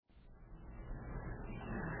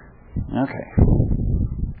Okay.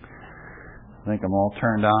 I think I'm all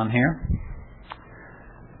turned on here.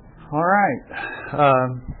 All right.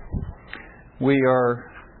 We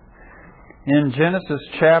are in Genesis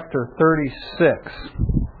chapter 36.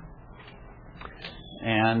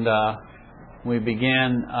 And we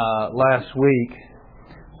began last week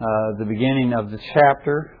the beginning of the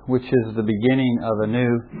chapter, which is the beginning of a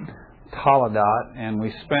new Toledot. And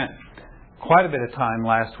we spent quite a bit of time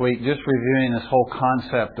last week just reviewing this whole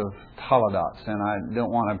concept of Toledots, and I don't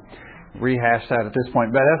want to rehash that at this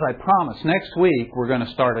point. But as I promised, next week we're going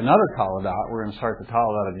to start another Toledot. We're going to start the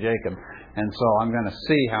Toledot of Jacob, and so I'm going to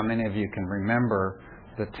see how many of you can remember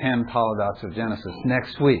the 10 Toledots of Genesis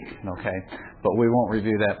next week. Okay, but we won't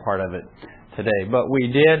review that part of it today. But we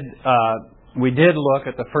did look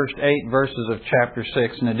at the first 8 verses of chapter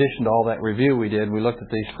 6. In addition to all that review we looked at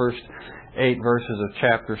these first 8 verses of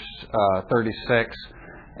chapter 36.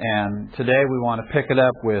 And today we want to pick it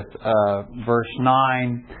up with verse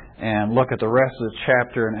 9 and look at the rest of the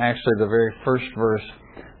chapter, and actually the very first verse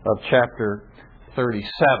of chapter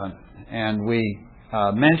 37. And we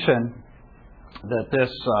mentioned that this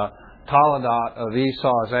Toledot of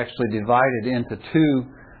Esau is actually divided into 2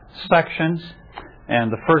 sections.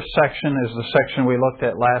 And the first section is the section we looked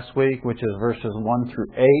at last week, which is verses 1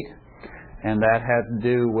 through 8. And that had to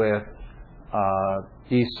do with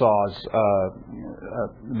Esau's,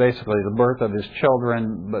 basically the birth of his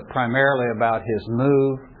children, but primarily about his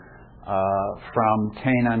move from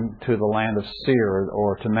Canaan to the land of Seir,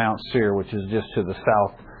 or to Mount Seir, which is just to the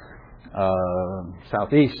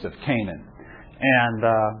southeast of Canaan. And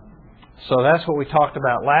so that's what we talked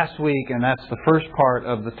about last week, and that's the first part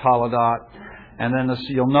of the Toledot. And then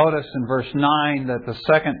you'll notice in verse 9 that the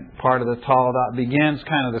second part of the Toledot begins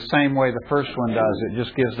kind of the same way the first one does. It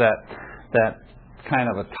just gives that kind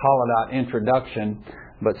of a Toledot introduction,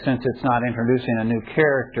 but since it's not introducing a new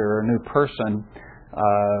character or a new person,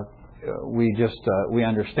 we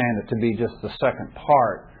understand it to be just the second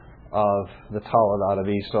part of the Toledot of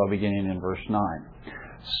Esau, beginning in verse 9.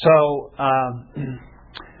 So,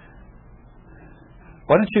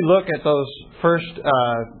 why don't you look at those first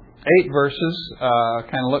 8 verses,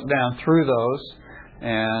 kind of look down through those,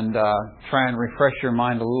 and try and refresh your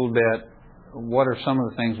mind a little bit. What are some of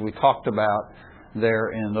the things we talked about there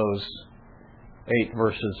in those 8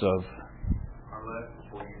 verses of... I left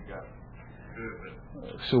before you got to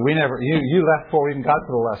it. So we never... You left before we even got to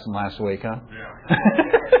the lesson last week, huh? Yeah.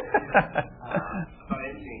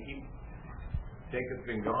 Jacob's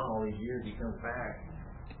been gone all these years. He comes back,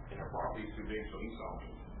 and our property's too big, so Esau.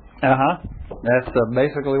 That's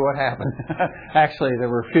basically what happened. Actually, there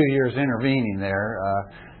were a few years intervening there.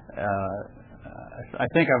 I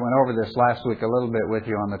think I went over this last week a little bit with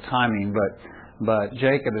you on the timing, but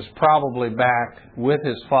Jacob is probably back with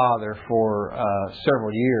his father for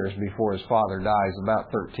several years before his father dies.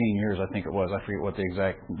 About 13 years, I think it was. I forget what the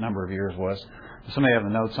exact number of years was. Somebody have the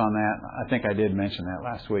notes on that? I think I did mention that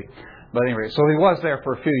last week. But anyway, so he was there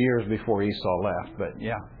for a few years before Esau left. But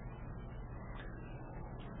yeah.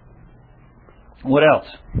 What else?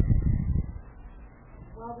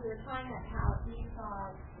 Well, we were talking about how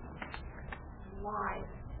Esau's life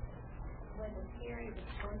was a series of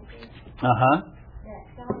choices. That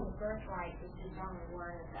selling the birthright was just only one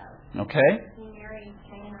of those. Okay. He married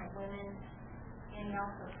Canaanite women, and he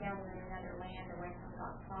also found them in another land away from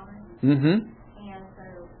God's promise. Mm-hmm. And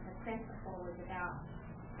so the principle was about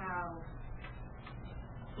how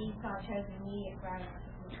Esau chose immediate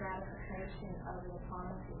gratification of the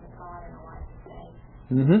promises of God in a life of faith.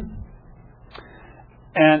 Mm-hmm.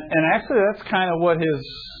 And actually that's kind of what his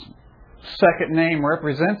second name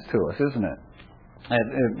represents to us, isn't it?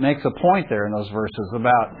 It makes a point there in those verses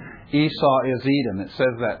about Esau is Edom. It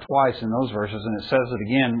says that twice in those verses, and it says it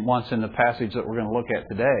again once in the passage that we're going to look at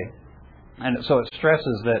today. And so it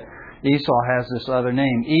stresses that Esau has this other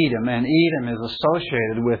name, Edom, and Edom is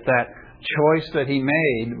associated with that choice that he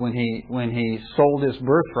made when he sold his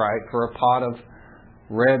birthright for a pot of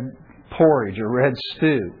red porridge or red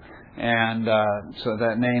stew. And so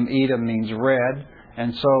that name Edom means red.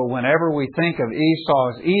 And so whenever we think of Esau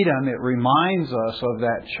as Edom, it reminds us of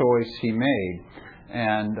that choice he made.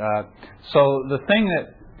 And so the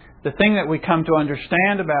thing that we come to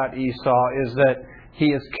understand about Esau is that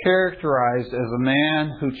he is characterized as a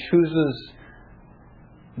man who chooses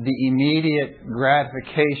the immediate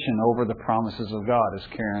gratification over the promises of God, as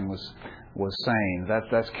Karen was saying.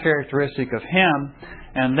 That's characteristic of him.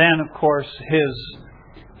 And then, of course,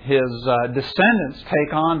 his descendants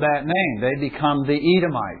take on that name. They become the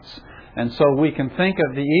Edomites. And so we can think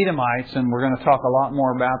of the Edomites, and we're going to talk a lot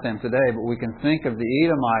more about them today, but we can think of the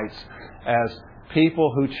Edomites as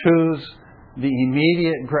people who choose the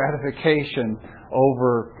immediate gratification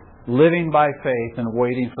over living by faith and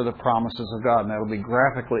waiting for the promises of God. And that will be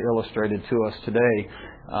graphically illustrated to us today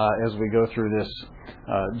as we go through this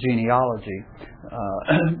genealogy.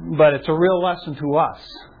 But it's a real lesson to us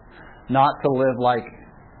not to live like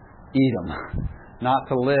Edom, not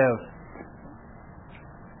to live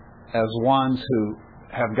as ones who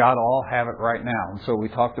have got all, have it right now. And so we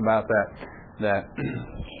talked about that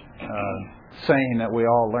saying that we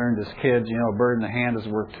all learned as kids, a bird in the hand is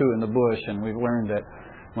worth two in the bush, and we've learned that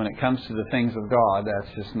when it comes to the things of God,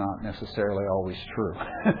 that's just not necessarily always true.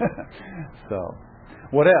 So,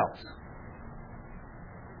 what else?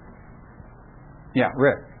 Yeah,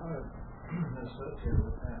 Rick. Associated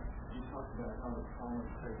with that, you talked about how the promise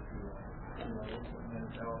takes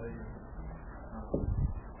mentality,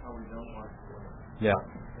 how we don't like to live. Yeah.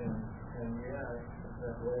 And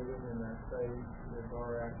that waiting and that faith is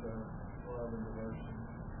our act of love and devotion.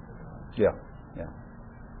 Yeah.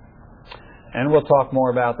 And we'll talk more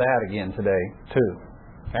about that again today, too.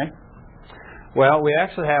 Okay? Well, we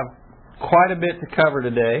actually have quite a bit to cover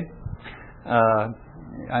today.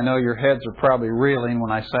 I know your heads are probably reeling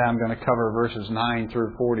when I say I'm going to cover verses 9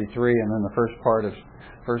 through 43 and then the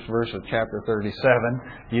first verse of chapter 37.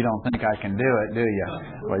 You don't think I can do it, do you?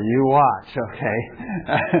 Well, you watch, okay?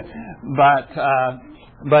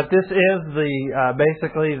 But this is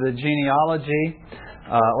basically the genealogy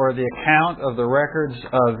or the account of the records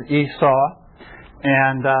of Esau.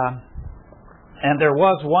 And there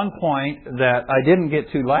was one point that I didn't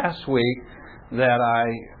get to last week that I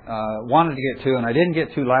wanted to get to, and I didn't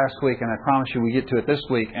get to last week, and I promise you we get to it this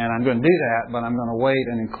week, and I'm going to do that, but I'm going to wait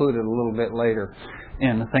and include it a little bit later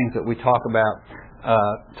in the things that we talk about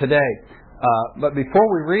today. But before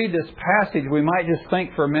we read this passage, we might just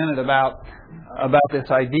think for a minute about this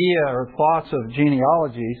idea or thoughts of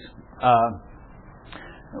genealogies.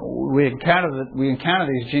 We encounter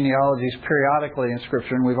these genealogies periodically in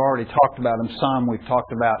Scripture, and we've already talked about them some. We've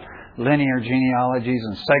talked about linear genealogies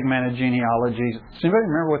and segmented genealogies. Does anybody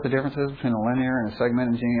remember what the difference is between a linear and a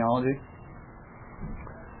segmented genealogy?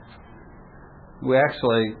 We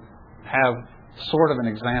actually have sort of an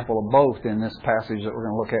example of both in this passage that we're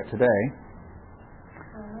going to look at today.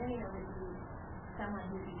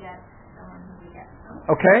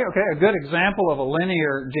 Okay. A good example of a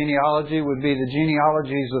linear genealogy would be the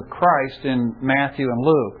genealogies of Christ in Matthew and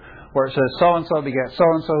Luke, where it says so-and-so begat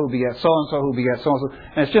so-and-so, who begat so-and-so, who begat so-and-so.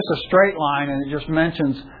 And it's just a straight line, and it just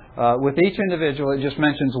mentions, with each individual, it just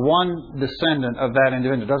mentions one descendant of that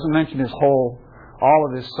individual. It doesn't mention all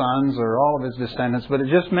of his sons or all of his descendants, but it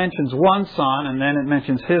just mentions one son, and then it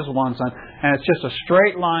mentions his one son. And it's just a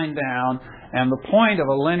straight line down. And the point of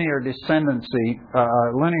a linear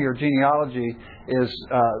linear genealogy is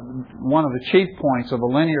one of the chief points of a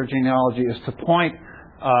linear genealogy is to point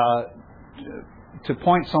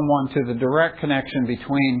someone to the direct connection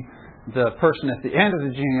between the person at the end of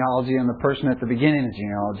the genealogy and the person at the beginning of the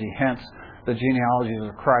genealogy. Hence, the genealogies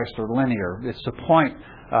of Christ are linear. It's to point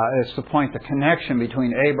the connection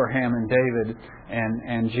between Abraham and David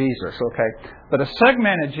and Jesus. Okay, but a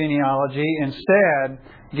segmented genealogy instead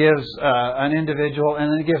gives an individual, and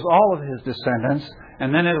then it gives all of his descendants,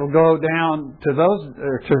 and then it will go down to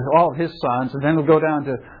to all of his sons, and then it will go down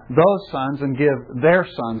to those sons and give their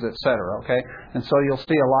sons, etc. Okay, and so you'll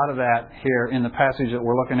see a lot of that here in the passage that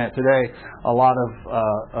we're looking at today. A lot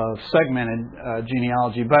of segmented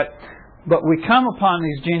genealogy, but we come upon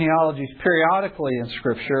these genealogies periodically in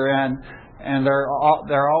Scripture, and there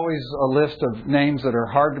are always a list of names that are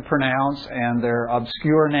hard to pronounce, and they're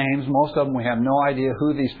obscure names. Most of them we have no idea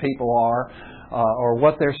who these people are, or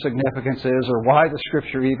what their significance is, or why the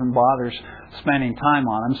Scripture even bothers spending time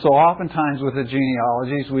on them. So oftentimes with the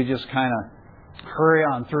genealogies, we just kind of hurry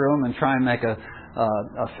on through them and try and make a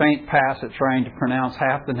faint pass at trying to pronounce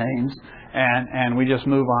half the names, and we just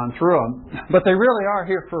move on through them. But they really are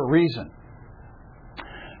here for a reason.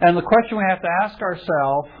 And the question we have to ask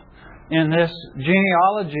ourselves in this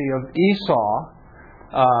genealogy of Esau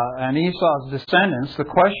and Esau's descendants, the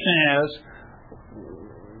question is,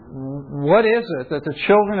 what is it that the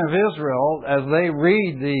children of Israel, as they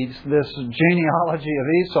read this genealogy of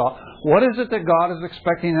Esau, what is it that God is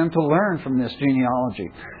expecting them to learn from this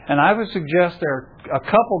genealogy? And I would suggest there are a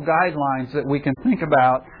couple guidelines that we can think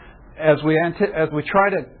about as we try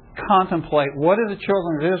to contemplate what are the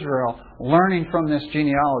children of Israel learning from this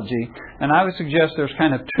genealogy. And I would suggest there's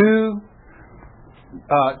kind of two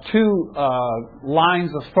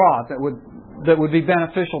lines of thought that would be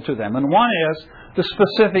beneficial to them. And one is the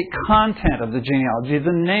specific content of the genealogy,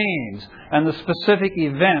 the names and the specific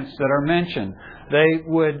events that are mentioned. They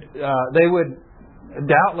would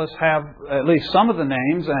doubtless have at least some of the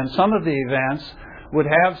names and some of the events would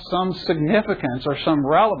have some significance or some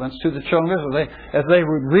relevance to the children of Israel. As they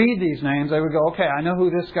would read these names, they would go, okay, I know who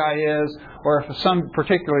this guy is, or if some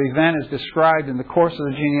particular event is described in the course of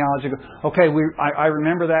the genealogy, okay, I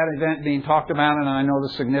remember that event being talked about and I know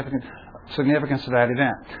the significance of that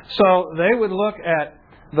event. So they would look at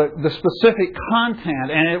the specific content,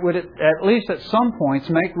 and it would, at least at some points,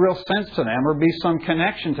 make real sense to them or be some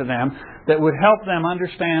connection to them that would help them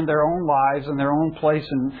understand their own lives and their own place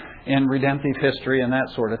in redemptive history and that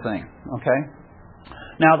sort of thing. Okay?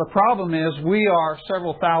 Now, the problem is we are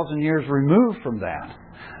several thousand years removed from that.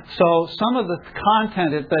 So some of the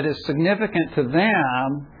content that is significant to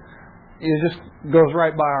them, it just goes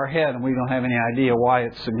right by our head and we don't have any idea why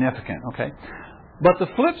it's significant. Okay? But the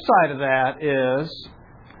flip side of that is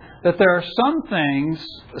that there are some things,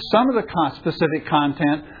 some of the specific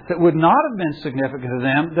content that would not have been significant to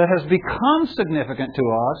them that has become significant to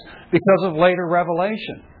us because of later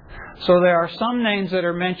revelation. So there are some names that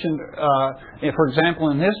are mentioned, for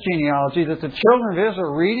example, in this genealogy, that the children of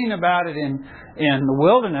Israel reading about it in the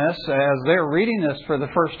wilderness as they're reading this for the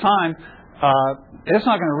first time, it's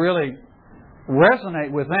not going to really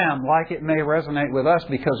resonate with them like it may resonate with us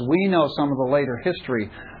because we know some of the later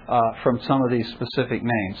history from some of these specific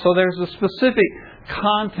names. So there's a specific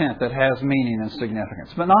content that has meaning and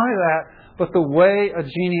significance. But not only that, but the way a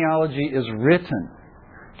genealogy is written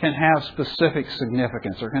can have specific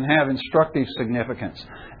significance or can have instructive significance.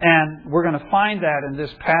 And we're going to find that in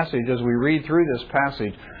this passage as we read through this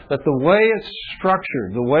passage, that the way it's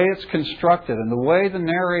structured, the way it's constructed, and the way the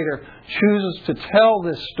narrator chooses to tell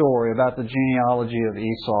this story about the genealogy of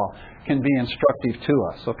Esau can be instructive to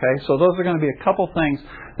us. Okay? So those are going to be a couple things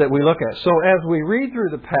that we look at. So as we read through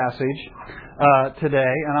the passage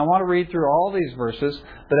today, and I want to read through all these verses,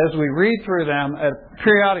 but as we read through them at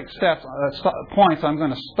periodic points, I'm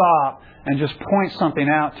going to stop and just point something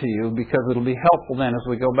out to you because it'll be helpful then as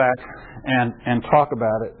we go back and talk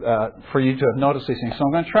about it for you to have noticed these things. So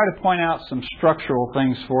I'm going to try to point out some structural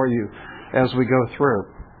things for you as we go through.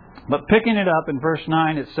 But picking it up in verse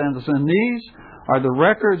 9, it says, "And these are the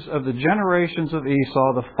records of the generations of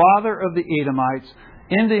Esau, the father of the Edomites,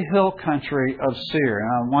 in the hill country of Seir."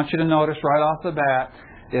 And I want you to notice right off the bat,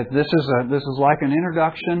 this is like an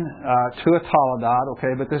introduction to a Toledot,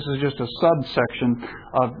 okay, but this is just a subsection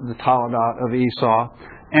of the Toledot of Esau.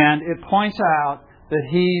 And it points out that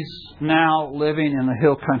he's now living in the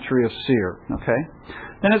hill country of Seir, okay.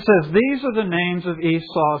 Then it says, "These are the names of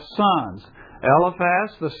Esau's sons.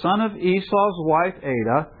 Eliphaz, the son of Esau's wife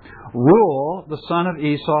Adah. Reuel, the son of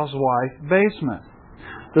Esau's wife Basemath.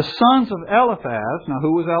 The sons of Eliphaz," now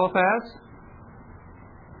who was Eliphaz?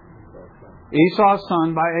 Esau's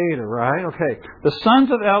son by Adah, right? Okay. "The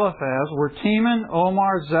sons of Eliphaz were Teman,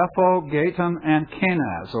 Omar, Zepho, Gatam, and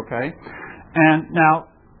Kenaz," okay? And now,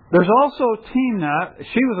 there's also Timnah.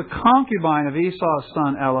 She was a concubine of Esau's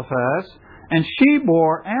son Eliphaz, and she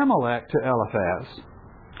bore Amalek to Eliphaz.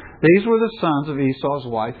 These were the sons of Esau's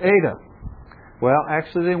wife Adah. Well,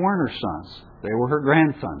 actually, they weren't her sons. They were her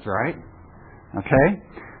grandsons, right? Okay?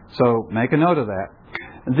 So, make a note of that.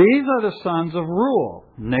 "These are the sons of Reuel,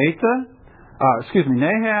 Nahath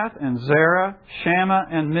and Zerah, Shammah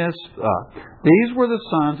and Mizpah. These were the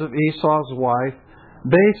sons of Esau's wife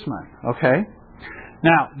Basemath." Okay?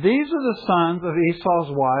 Now, these are the sons of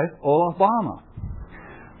Esau's wife Oholibamah,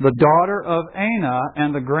 the daughter of Anah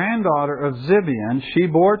and the granddaughter of Zibeon. She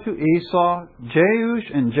bore to Esau Jeush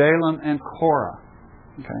and Jalam and Korah.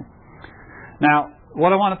 Okay. Now,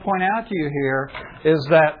 what I want to point out to you here is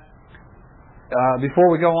that before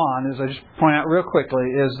we go on, I just point out real quickly,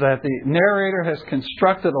 is that the narrator has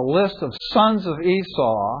constructed a list of sons of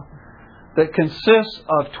Esau that consists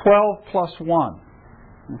of 12 plus 1.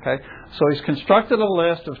 Okay? So he's constructed a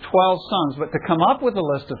list of 12 sons, but to come up with a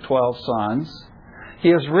list of 12 sons, he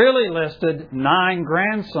has really listed 9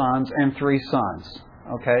 grandsons and 3 sons.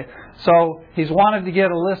 Okay? So he's wanted to get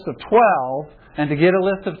a list of 12, and to get a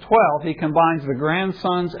list of 12, he combines the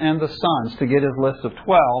grandsons and the sons to get his list of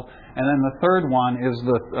 12. And then the third one is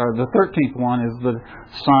the 13th one is the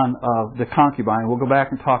son of the concubine. We'll go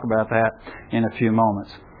back and talk about that in a few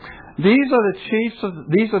moments. These are the chiefs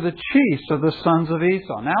of the sons of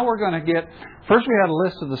Esau. Now we're going to get, first we had a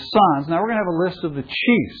list of the sons. Now we're going to have a list of the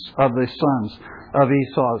chiefs of the sons of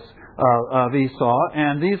Esau.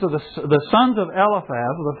 And these are the sons of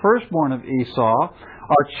Eliphaz, the firstborn of Esau,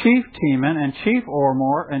 are Chief Teman and Chief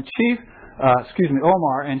Omar and Chief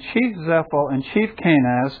Zepho and Chief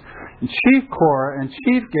Kenaz and Chief Korah and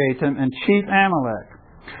Chief Gatam and Chief Amalek.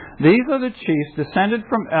 These are the chiefs descended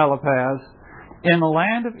from Eliphaz in the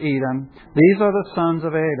land of Edom. These are the sons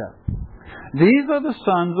of Adah. These are the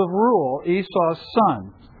sons of Reuel, Esau's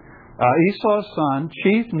son. Esau's son,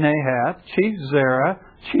 Chief Nahath, Chief Zerah,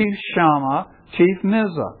 Chief Shammah, Chief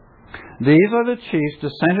Mizah. These are the chiefs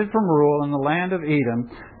descended from Reuel in the land of Edom.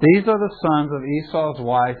 These are the sons of Esau's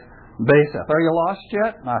wife, Baseth. Are you lost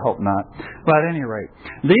yet? I hope not. But at any rate,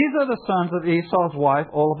 these are the sons of Esau's wife,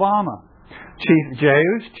 Oholibamah, Chief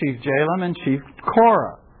Jeush, Chief Jalem, and Chief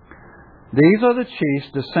Korah. These are the chiefs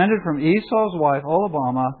descended from Esau's wife,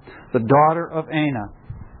 Oholibamah, the daughter of Anah.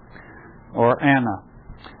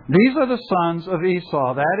 These are the sons of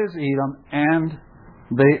Esau, that is Edom,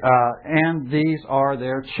 and these are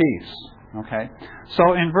their chiefs. Okay.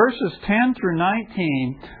 So in verses 10 through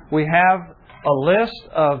 19, we have a list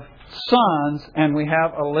of sons and we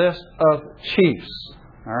have a list of chiefs.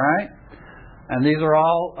 All right? And these are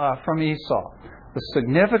all from Esau. The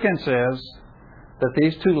significance is that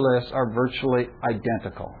these two lists are virtually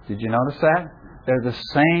identical. Did you notice that? They're the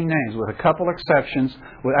same names with a couple exceptions,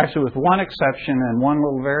 with one exception and one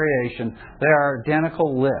little variation. They are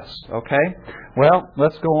identical lists. Okay? Well,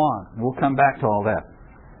 let's go on. We'll come back to all that.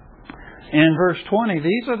 In verse 20,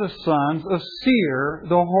 these are the sons of Seir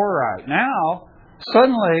the Horite. Now,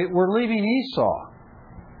 suddenly, we're leaving Esau.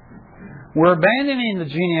 We're abandoning the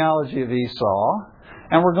genealogy of Esau,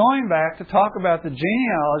 and we're going back to talk about the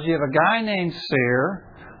genealogy of a guy named Seir,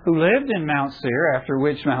 who lived in Mount Seir, after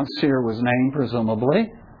which Mount Seir was named, presumably,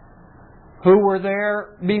 who were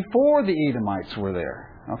there before the Edomites were there.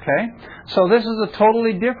 Okay? So this is a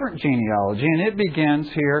totally different genealogy, and it begins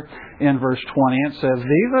here in verse 20. It says,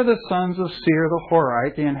 these are the sons of Seir the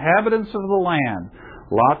Horite, the inhabitants of the land,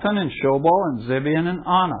 Lotan and Shobal and Zibeon and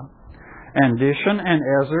Anah, and Dishon and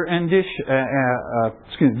Ezer and Dishon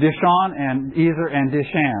and Ezer and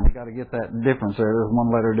Dishan. You've got to get that difference there. There's one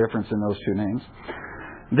letter difference in those two names.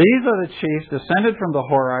 These are the chiefs descended from the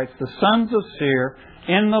Horites, the sons of Seir,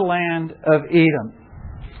 in the land of Edom.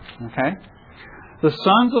 Okay? The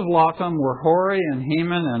sons of Lotan were Hori and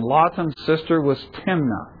Heman, and Lotan's sister was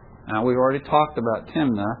Timnah. Now, we already talked about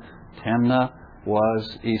Timnah. Timnah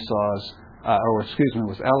was was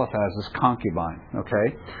Eliphaz's concubine.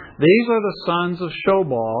 Okay? These are the sons of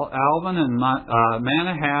Shobal, Alvan and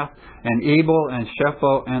Manahath, and Ebal and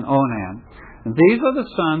Shepho and Onan. And these are the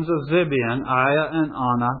sons of Zibeon, Aiah and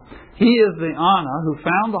Anah. He is the Anah who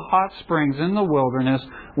found the hot springs in the wilderness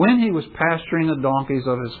when he was pasturing the donkeys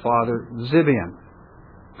of his father Zibeon.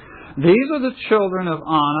 These are the children of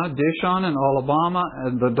Anah, Dishon and Oholibamah,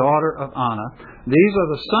 and the daughter of Anah. These are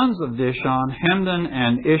the sons of Dishon, Hemdan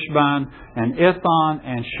and Ishban, and Ithon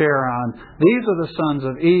and Sharon. These are the sons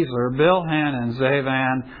of Ezer, Bilhan and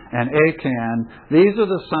Zavan and Achan. These are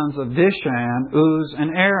the sons of Dishan, Uz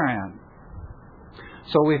and Aran.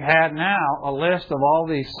 So we've had now a list of all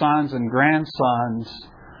these sons and grandsons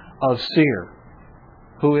of Seir,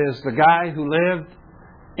 who is the guy who lived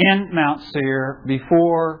in Mount Seir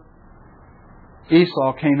before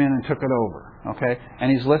Esau came in and took it over. Okay?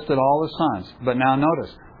 And he's listed all his sons. But now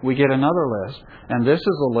notice, we get another list, and this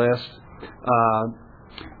is a list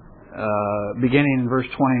beginning in verse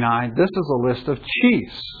 29. This is a list of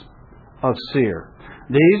chiefs of Seir.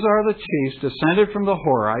 These are the chiefs descended from the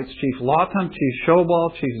Horites, Chief Lotan, Chief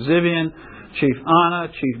Shobal, Chief Zibeon, Chief Anah,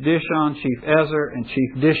 Chief Dishon, Chief Ezer, and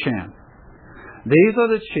Chief Dishan. These are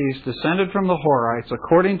the chiefs descended from the Horites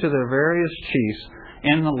according to their various chiefs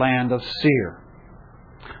in the land of Seir.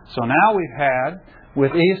 So now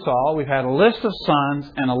with Esau, we've had a list of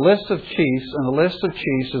sons and a list of chiefs, and the list of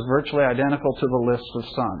chiefs is virtually identical to the list of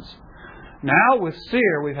sons. Now with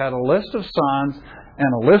Seir, we've had a list of sons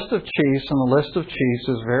and a list of chiefs, and the list of chiefs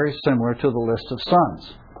is very similar to the list of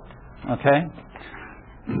sons. Okay?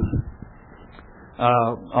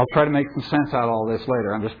 I'll try to make some sense out of all this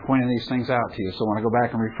later. I'm just pointing these things out to you, so when I go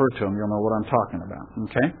back and refer to them, you'll know what I'm talking about.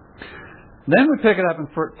 Okay? Then we pick it up in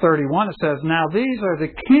 31. It says, now these are the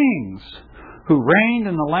kings who reigned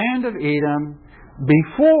in the land of Edom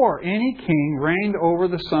before any king reigned over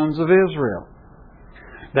the sons of Israel.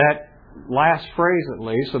 That last phrase, at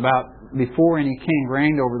least, about before any king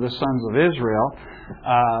reigned over the sons of Israel,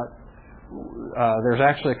 there's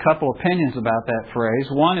actually a couple opinions about that phrase.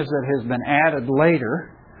 One is that it has been added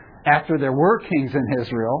later, after there were kings in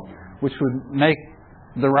Israel, which would make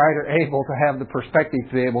the writer able to have the perspective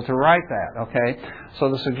to be able to write that. Okay? So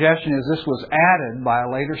the suggestion is this was added by a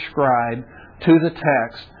later scribe to the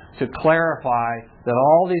text to clarify that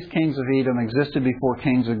all these kings of Edom existed before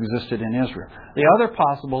kings existed in Israel. The other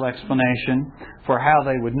possible explanation for how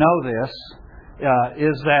they would know this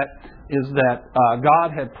is that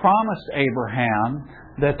God had promised Abraham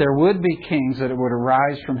that there would be kings that would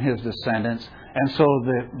arise from his descendants, and so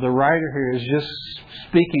the writer here is just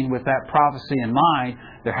speaking with that prophecy in mind,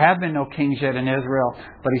 There have been no kings yet in Israel.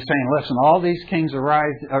 But he's saying, listen, all these kings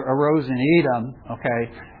arose in Edom,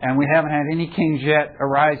 okay, and we haven't had any kings yet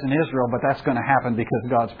arise in Israel, but that's going to happen because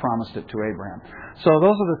God's promised it to Abraham. So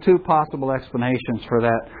those are the two possible explanations for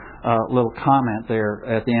that little comment there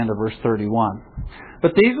at the end of verse 31.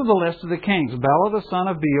 But these are the list of the kings. Bela the son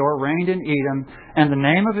of Beor reigned in Edom, and the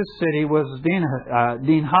name of his city was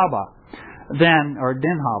Dinhaba. Then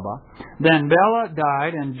Bela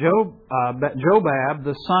died, and Jobab,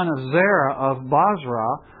 the son of Zerah of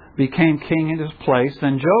Bozrah, became king in his place.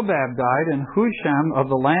 Then Jobab died, and Husham of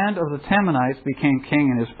the land of the Temanites became king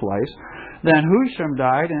in his place. Then Husham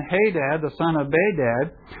died, and Hadad, the son of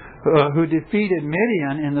Bedad, who defeated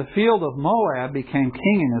Midian in the field of Moab, became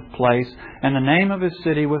king in his place, and the name of his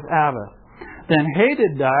city was Avith. Then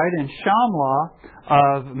Hadad died, and Shamlah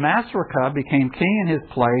of Masrekah became king in his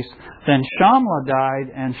place. Then Shamlah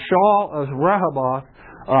died, and Shaul of Rehoboth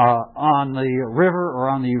on the river, or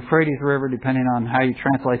on the Euphrates River, depending on how you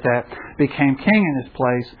translate that, became king in his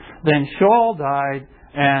place. Then Shaul died,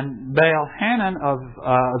 and Baal-Hanan of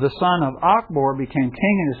the son of Achbor became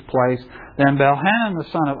king in his place. Then Baal-Hanan the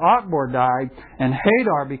son of Achbor died, and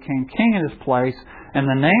Hadar became king in his place. And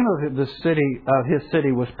the name of his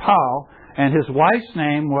city was Pau, and his wife's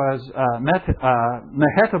name was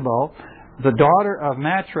Mehetabel, the daughter of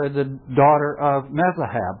Matra, the daughter of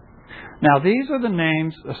Mezahab. Now these are the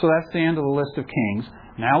names. So that's the end of the list of kings.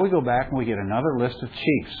 Now we go back and we get another list of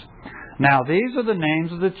chiefs. Now these are the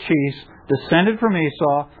names of the chiefs descended from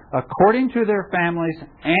Esau according to their families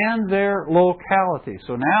and their localities.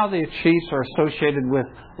 So now the chiefs are associated with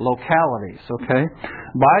localities, okay?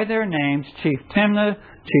 By their names, Chief Timnah,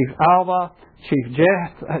 Chief Alva, Chief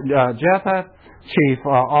Jethath, Chief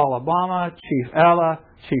Alabama, Chief Ela,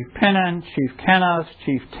 Chief Pinan, Chief Kenaz,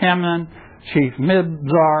 Chief Timnan, Chief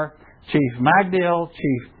Mibzar, Chief Magdiel,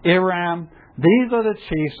 Chief Iram. These are the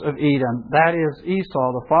chiefs of Edom. That is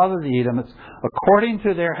Esau, the father of the Edomites, according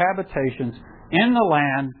to their habitations in the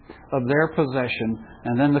land of their possession.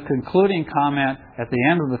 And then the concluding comment at the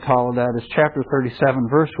end of the Toledat is chapter 37,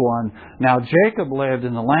 verse 1. Now Jacob lived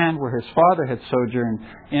in the land where his father had sojourned,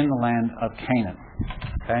 in the land of Canaan.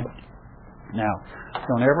 Okay? Now,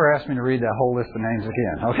 don't ever ask me to read that whole list of names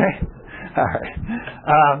again. Okay? All right.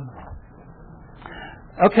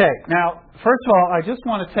 Okay, now, first of all, I just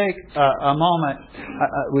want to take a moment.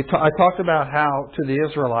 I talked about how to the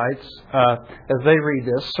Israelites, as they read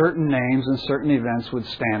this, certain names and certain events would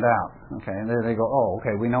stand out. Okay, and they go, oh,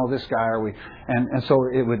 okay, we know this guy, and so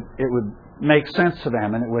it would make sense to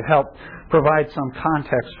them, and it would help provide some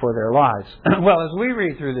context for their lives. Well, as we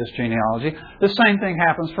read through this genealogy, the same thing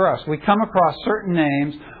happens for us. We come across certain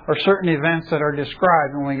names or certain events that are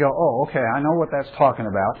described, and we go, oh, okay, I know what that's talking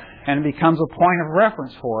about. And it becomes a point of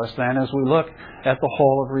reference for us then as we look at the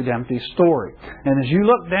whole of redemptive story. And as you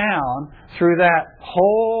look down through that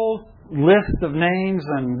whole list of names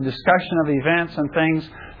and discussion of events and things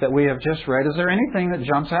that we have just read, is there anything that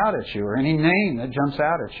jumps out at you, or any name that jumps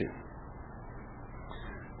out at you?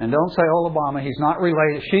 And don't say, oh, Obama, he's not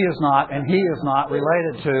related, she is not, and he is not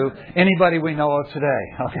related to anybody we know of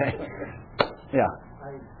today. Okay? Yeah.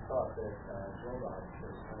 I thought that Joe was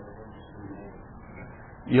kind of an interesting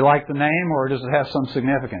name. You like the name, or does it have some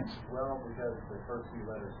significance? Well, because the first few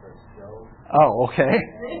letters says Joe. Oh, okay.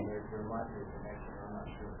 And there might be a connection. I'm not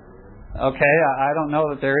sure if there is. Okay, I don't know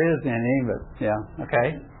that there is any, but yeah,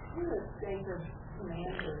 okay. He was David's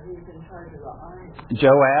commander. He was in charge of the army.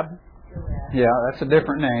 Joab? Yeah, that's a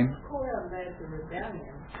different name.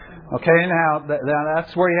 Okay, now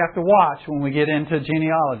that's where you have to watch when we get into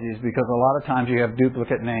genealogies, because a lot of times you have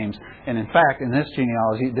duplicate names. And in fact, in this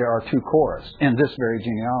genealogy, there are two Korahs in this very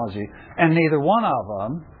genealogy, and neither one of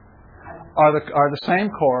them are the same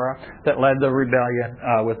Korah that led the rebellion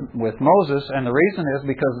with Moses. And the reason is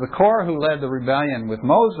because the Korah who led the rebellion with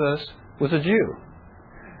Moses was a Jew.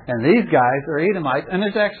 And these guys are Edomites, and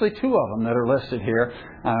there's actually two of them that are listed here.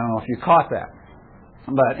 I don't know if you caught that.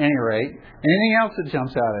 But at any rate, anything else that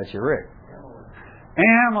jumps out at you, Rick?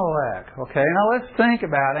 Amalek. Okay, now let's think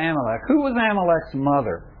about Amalek. Who was Amalek's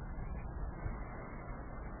mother?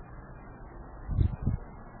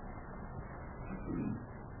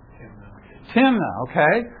 Timnah,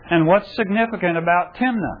 okay. And what's significant about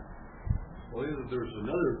Timnah? Well, there's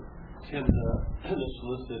another Timnah that's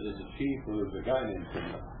listed as a chief, or there's a guy named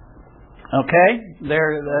Timnah. Okay,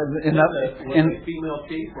 there was a female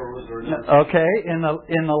chief, or was there another? Okay, in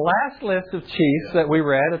the last list of chiefs that we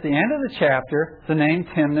read at the end of the chapter, the name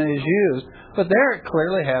Timnah is used, but there it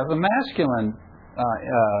clearly has a masculine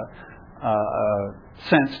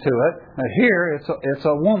sense to it. Here it's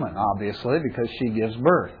a woman, obviously, because she gives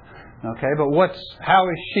birth. Okay, but how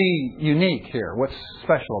is she unique here? What's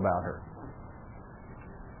special about her?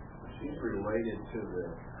 She's related to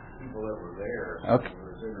the people that were there. Okay. It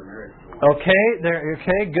was intermarried.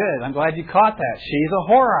 Okay, good. I'm glad you caught that. She's a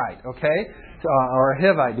Horite, okay? Or a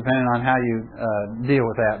Hivite, depending on how you deal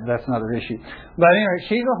with that. That's another issue. But anyway,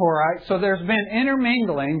 she's a Horite. So there's been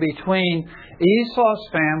intermingling between Esau's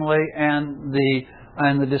family and the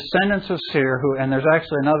descendants of Seir, and there's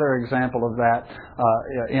actually another example of that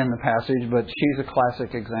in the passage, but she's a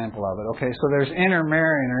classic example of it. Okay, so there's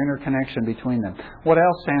intermarrying or interconnection between them. What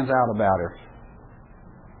else stands out about her?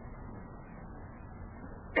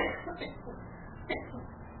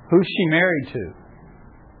 Who's she married to?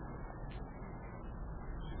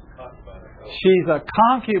 She's a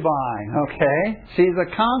concubine, okay? She's a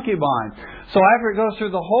concubine. So after it goes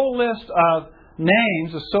through the whole list of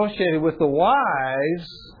names associated with the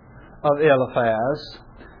wives of Eliphaz,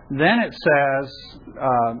 then it says,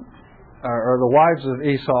 or the wives of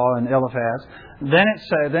Esau and Eliphaz,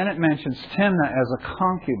 then it mentions Timnah as a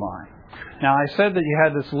concubine. Now I said that you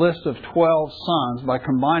had this list of 12 sons by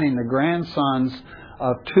combining the grandsons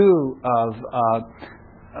of two of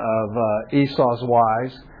Esau's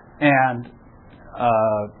wives and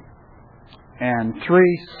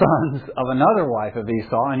 3 sons of another wife of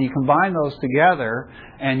Esau, and you combine those together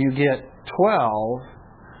and you get 12,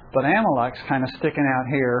 but Amalek's kind of sticking out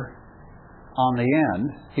here on the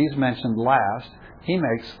end. He's mentioned last. He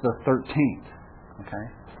makes the 13th. Okay?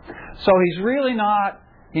 So he's really not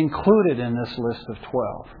included in this list of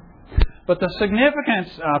 12. But the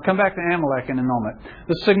significance, I'll come back to Amalek in a moment.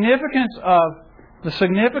 The significance of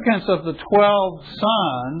the 12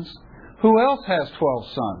 sons, who else has 12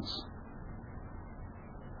 sons?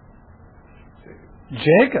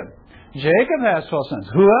 Jacob. Jacob has 12 sons.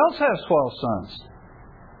 Who else has 12 sons?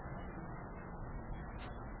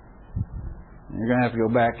 You're going to have to go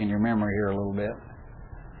back in your memory here a little bit.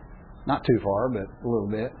 Not too far, but a little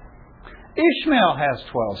bit. Ishmael has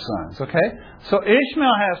 12 sons, okay? So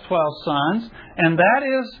Ishmael has 12 sons, and that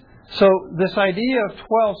is, so this idea of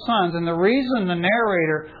 12 sons, and the reason the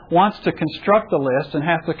narrator wants to construct the list and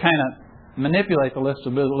have to kind of manipulate the list a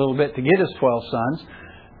little bit to get his 12 sons,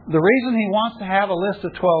 the reason he wants to have a list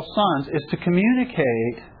of 12 sons is to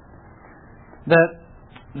communicate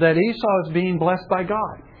that Esau is being blessed by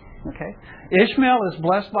God. Okay? Ishmael is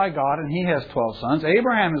blessed by God and he has 12 sons.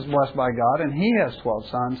 Abraham is blessed by God and he has 12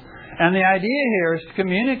 sons. And the idea here is to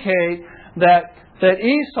communicate that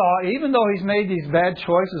Esau, even though he's made these bad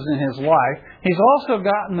choices in his life, he's also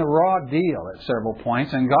gotten the raw deal at several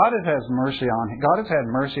points, and God has had mercy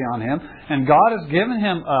on him, and God has given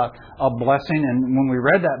him a blessing. And when we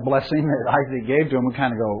read that blessing that Isaac gave to him, we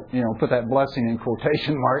kind of go, put that blessing in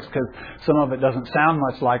quotation marks because some of it doesn't sound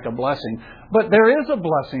much like a blessing. But there is a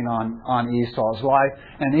blessing on Esau's life,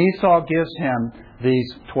 and Esau gives him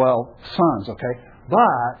these 12 sons. Okay,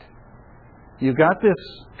 but you've got this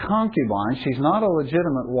concubine. She's not a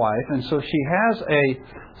legitimate wife, and so she has a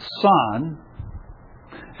son,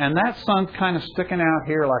 and that son's kind of sticking out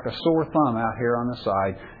here like a sore thumb out here on the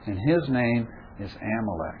side, and his name is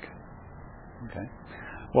Amalek. Okay.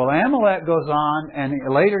 Well, Amalek goes on, and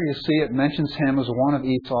later you see it mentions him as one of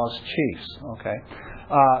Esau's chiefs, okay,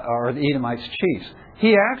 or the Edomites' chiefs.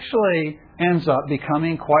 He actually ends up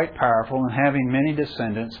becoming quite powerful and having many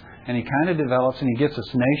descendants. And he kind of develops and he gets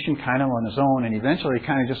this nation kind of on his own, and eventually he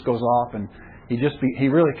kind of just goes off and he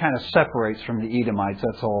really kind of separates from the Edomites.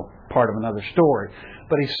 That's all part of another story.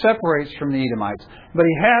 But he separates from the Edomites. But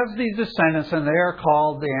he has these descendants, and they are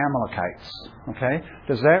called the Amalekites. Okay?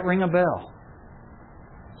 Does that ring a bell?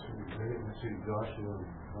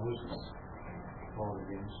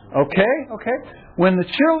 Okay. When the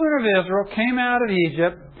children of Israel came out of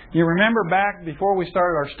Egypt, you remember back before we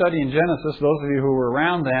started our study in Genesis, those of you who were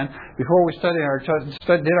around then, before we started our study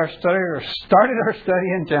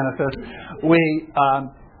in Genesis, we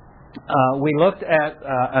looked at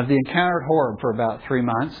the encounter at Horeb for about 3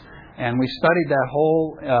 months, and we studied that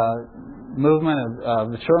whole movement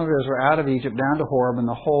of the children of Israel out of Egypt down to Horeb, and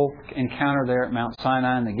the whole encounter there at Mount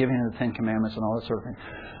Sinai, and the giving of the Ten Commandments and all that sort of thing.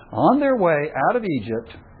 On their way out of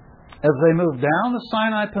Egypt, as they moved down the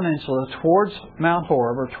Sinai Peninsula towards Mount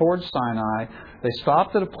Horeb, or towards Sinai, they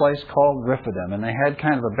stopped at a place called Rephidim, and they had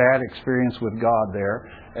kind of a bad experience with God there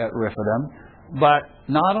at Rephidim. But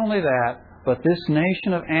not only that, but this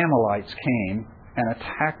nation of Amalekites came and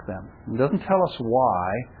attacked them. It doesn't tell us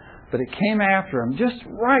why, but it came after them just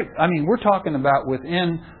right. I mean, we're talking about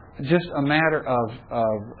within just a matter of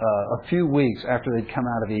a few weeks after they'd come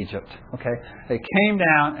out of Egypt. Okay, they came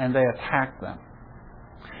down and they attacked them.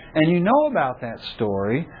 And you know about that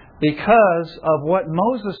story because of what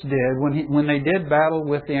Moses did when they did battle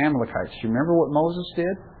with the Amalekites. Do you remember what Moses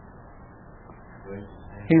did?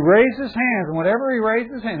 He raised his hands, and whatever he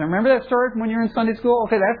raised his hands. Remember that story from when you were in Sunday school?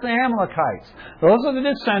 Okay, that's the Amalekites. Those are the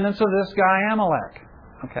descendants of this guy Amalek.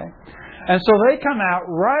 Okay? And so they come out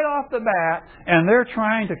right off the bat, and they're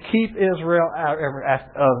trying to keep Israel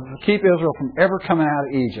from ever coming out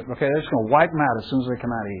of Egypt. Okay, they're just going to wipe them out as soon as they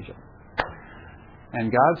come out of Egypt.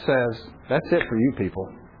 And God says, that's it for you people.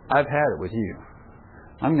 I've had it with you.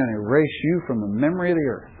 I'm going to erase you from the memory of the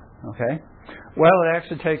earth. Okay? Well, it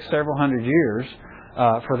actually takes several hundred years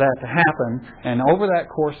for that to happen. And over that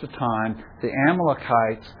course of time, the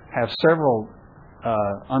Amalekites have several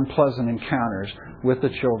unpleasant encounters with the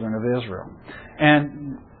children of Israel.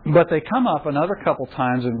 But they come up another couple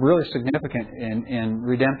times and really significant in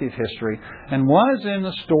redemptive history. And one is in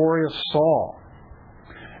the story of Saul.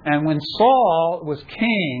 And when Saul was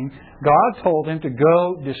king, God told him to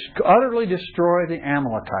go utterly destroy the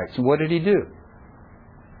Amalekites. And what did he do?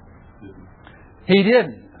 He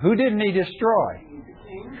didn't. Who didn't he destroy?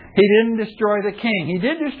 He didn't destroy the king. He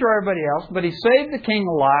did destroy everybody else, but he saved the king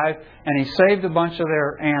alive, and he saved a bunch of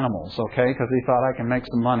their animals, okay, because he thought, I can make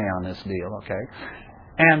some money on this deal, okay.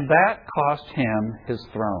 And that cost him his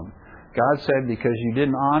throne. God said, because you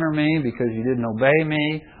didn't honor me, because you didn't obey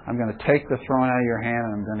me, I'm going to take the throne out of your hand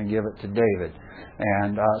and I'm going to give it to David.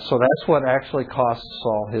 And so that's what actually cost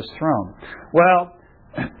Saul his throne. Well,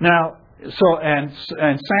 now, and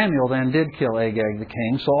Samuel then did kill Agag the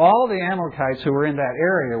king. So all the Amalekites who were in that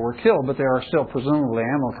area were killed, but there are still presumably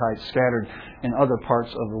Amalekites scattered in other parts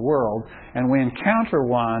of the world. And we encounter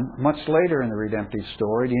one much later in the redemptive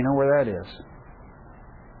story. Do you know where that is?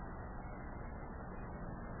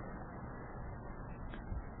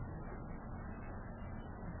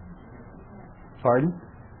 Pardon?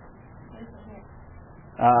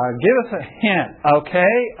 Give us a hint,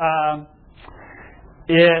 okay?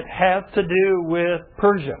 It has to do with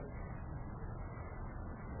Persia.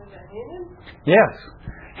 Was that Haman? Yes.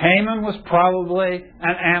 Haman was probably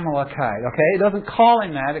an Amalekite. Okay, it doesn't call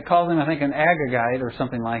him that. It calls him, I think, an Agagite or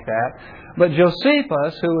something like that. But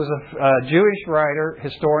Josephus, who was a Jewish writer,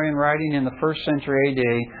 historian writing in the 1st century A.D.,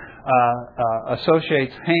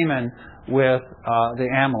 associates Haman with the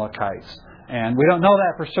Amalekites. And we don't know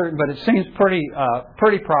that for certain, but it seems pretty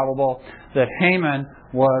probable that Haman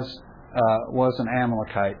was an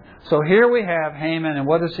Amalekite. So here we have Haman, and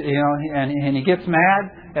what is and he gets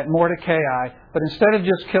mad at Mordecai, but instead of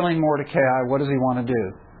just killing Mordecai, what does he want to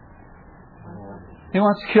do? He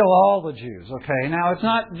wants to kill all the Jews. Okay, now it's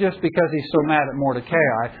not just because he's so mad at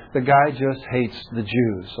Mordecai. The guy just hates the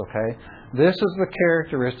Jews. Okay, this is the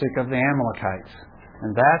characteristic of the Amalekites.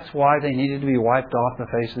 And that's why they needed to be wiped off the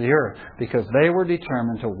face of the earth. Because they were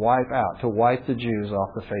determined to wipe the Jews off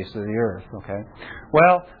the face of the earth. Okay.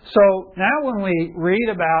 Well, so now when we read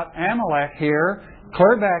about Amalek here,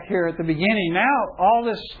 clear back here at the beginning, now all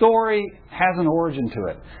this story has an origin to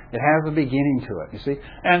it. It has a beginning to it, you see.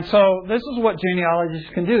 And so this is what genealogists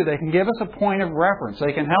can do. They can give us a point of reference.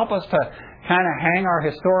 They can help us to kind of hang our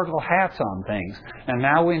historical hats on things. And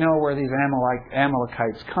now we know where these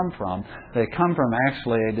Amalekites come from. They come from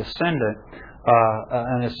actually a descendant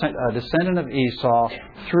of Esau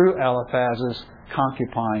through Eliphaz's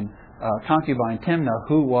concubine Timnah,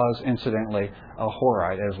 who was incidentally a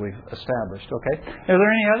Horite, as we've established. Okay, are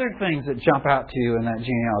there any other things that jump out to you in that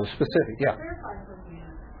genealogy specific? Yeah. Clarify for me.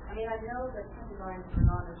 I mean, I know that concubines are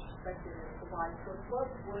not as respected as the wife, but what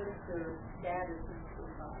was their status in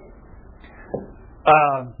society?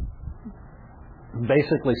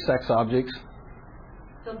 Basically, sex objects.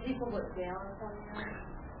 So people look down upon them?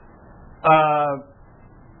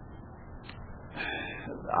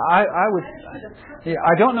 I would. Yeah,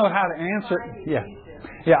 I don't know how to answer.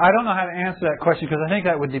 Yeah, I don't know how to answer that question because I think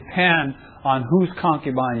that would depend on whose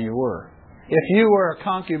concubine you were. If you were a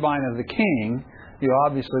concubine of the king, you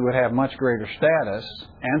obviously would have much greater status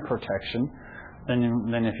and protection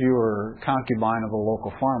than if you were concubine of a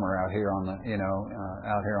local farmer out here on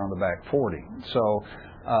the back 40. So,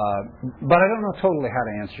 but I don't know totally how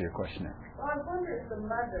to answer your question there. Well, I wonder if the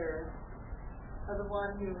mother of the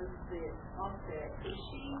one who was the offset, if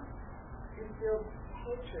she instilled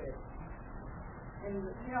hatred. And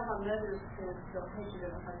you know how mothers can instill hatred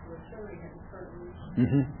of a husband of children in certain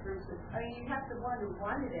verses. I mean, you have to wonder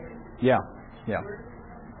why did it. Yeah.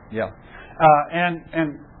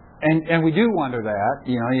 And we do wonder that.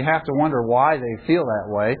 You know, you have to wonder why they feel that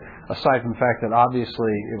way. Aside from the fact that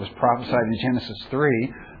obviously it was prophesied in Genesis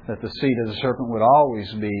 3 that the seed of the serpent would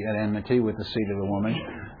always be at enmity with the seed of the woman.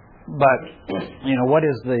 But, what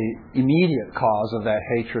is the immediate cause of that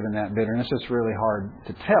hatred and that bitterness? It's really hard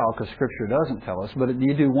to tell because Scripture doesn't tell us. But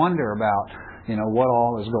you do wonder about, what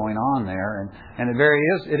all is going on there. And it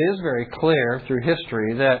is very clear through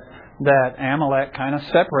history that Amalek kind of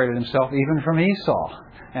separated himself even from Esau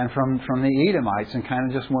and from the Edomites and kind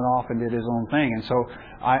of just went off and did his own thing. And so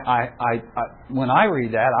when I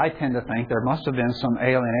read that, I tend to think there must have been some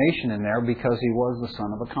alienation in there because he was the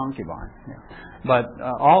son of a concubine. Yeah. But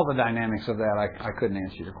all the dynamics of that, I couldn't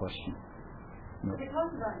answer your question. No. The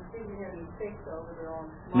concubines didn't have any fix over their own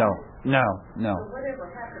No. So whatever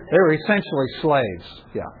happened, They were essentially slaves.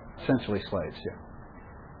 Yeah, essentially slaves.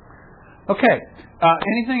 Yeah. Okay.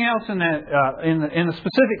 Anything else in that in the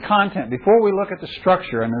specific content before we look at the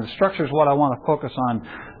structure? And the structure is what I want to focus on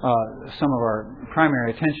some of our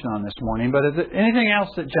primary attention on this morning. But is there anything else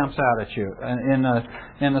that jumps out at you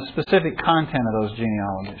in the specific content of those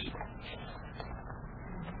genealogies?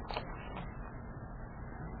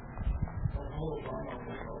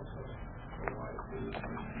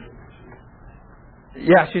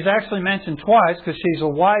 Yeah, she's actually mentioned twice because she's a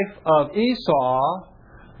wife of Esau.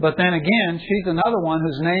 But then again, she's another one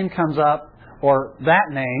whose name comes up, or that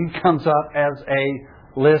name comes up as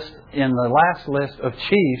a list in the last list of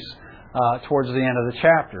chiefs towards the end of the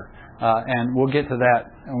chapter. And we'll get to that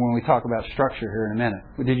when we talk about structure here in a minute.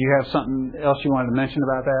 Did you have something else you wanted to mention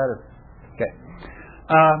about that? Okay.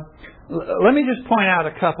 Let me just point out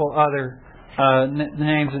a couple other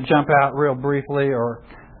names that jump out real briefly.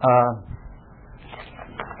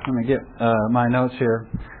 Let me get my notes here.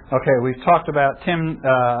 Okay, we've talked about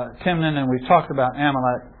Timnan and we've talked about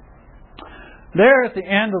Amalek. They're at the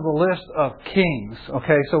end of the list of kings.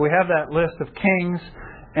 Okay, so we have that list of kings,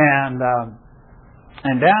 and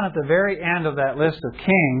down at the very end of that list of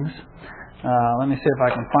kings, let me see if I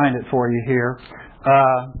can find it for you here.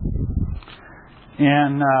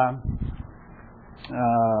 In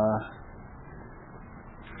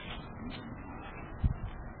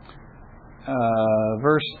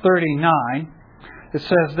verse 39. It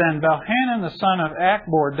says, Then Balhanan the son of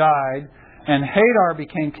Achbor died, and Hadar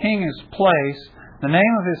became king in his place. The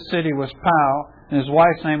name of his city was Pau, and his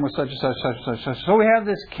wife's name was such and such, such and such. So we have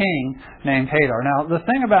this king named Hadar. Now, the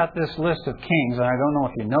thing about this list of kings, and I don't know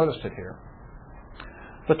if you noticed it here,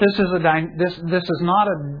 but this is not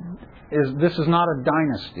a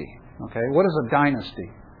dynasty. Okay, what is a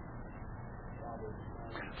dynasty?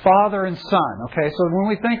 Father and son. Okay, so when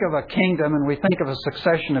we think of a kingdom and we think of a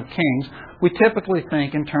succession of kings, we typically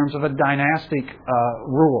think in terms of a dynastic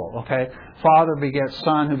rule. Okay, father begets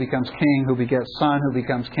son who becomes king, who begets son who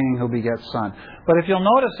becomes king, who begets son. But if you'll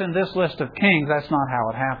notice in this list of kings, that's not how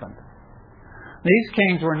it happened. These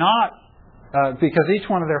kings were not, because each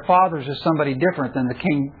one of their fathers is somebody different than the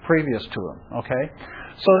king previous to them. Okay,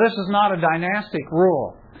 so this is not a dynastic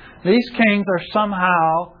rule. These kings are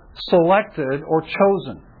somehow selected or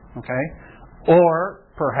chosen. Okay? Or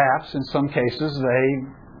perhaps in some cases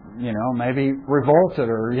they, maybe revolted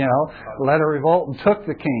or, led a revolt and took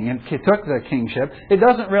the kingship. It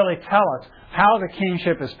doesn't really tell us how the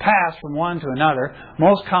kingship is passed from one to another.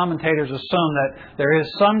 Most commentators assume that there is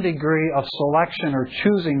some degree of selection or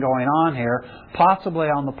choosing going on here, possibly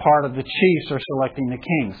on the part of the chiefs who are selecting the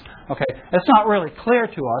kings. Okay, it's not really clear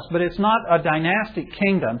to us, but it's not a dynastic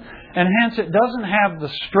kingdom, and hence it doesn't have the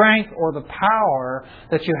strength or the power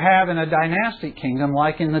that you have in a dynastic kingdom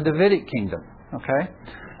like in the Davidic kingdom. Okay,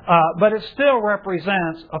 but it still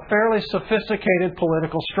represents a fairly sophisticated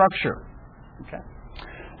political structure. Okay,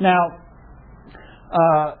 now.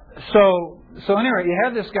 So anyway, you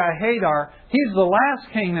have this guy Hadar. He's the last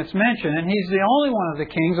king that's mentioned, and he's the only one of the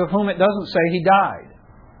kings of whom it doesn't say he died.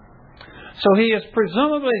 So he is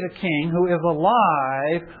presumably the king who is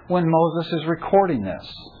alive when Moses is recording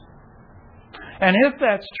this. And if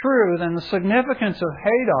that's true, then the significance of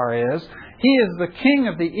Hadar is he is the king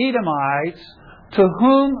of the Edomites to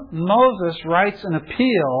whom Moses writes an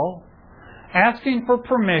appeal asking for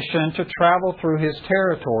permission to travel through his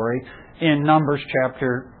territory in Numbers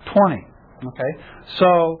chapter 20. Okay,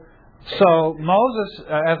 so Moses,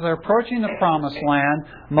 as they're approaching the Promised Land,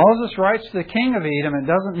 Moses writes to the king of Edom. It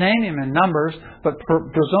doesn't name him in Numbers, but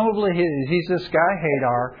presumably he's this guy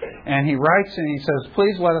Hadar, and he writes and he says,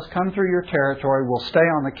 "Please let us come through your territory. We'll stay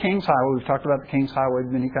on the King's Highway." We've talked about the King's Highway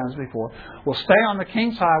many times before. We'll stay on the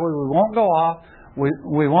King's Highway. We won't go off.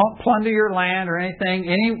 We won't plunder your land or anything.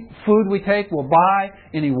 Any food we take, we'll buy.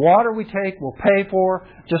 Any water we take, we'll pay for.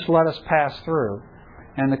 Just let us pass through.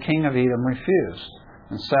 And the king of Edom refused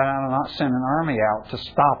and set out and not send an army out to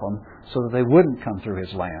stop them so that they wouldn't come through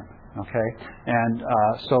his land. Okay, and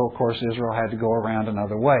so of course Israel had to go around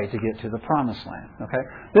another way to get to the Promised Land. Okay,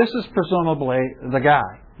 this is presumably the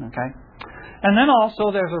guy. Okay? And then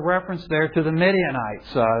also there's a reference there to the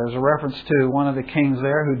Midianites. There's a reference to one of the kings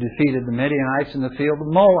there who defeated the Midianites in the field of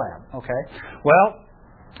Moab. Okay? Well,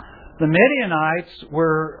 the Midianites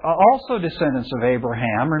were also descendants of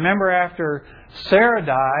Abraham. Remember, after Sarah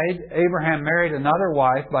died, Abraham married another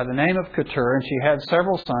wife by the name of Keturah, and she had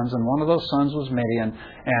several sons, and one of those sons was Midian.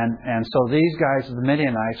 And so these guys, the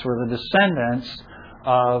Midianites, were the descendants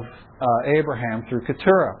of Abraham through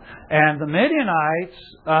Keturah. And the Midianites,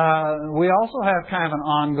 we also have kind of an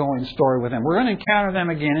ongoing story with them. We're going to encounter them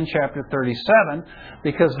again in chapter 37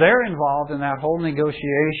 because they're involved in that whole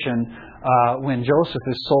negotiation when Joseph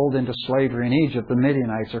is sold into slavery in Egypt. The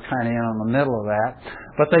Midianites are kind of in on the middle of that.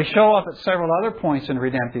 But they show up at several other points in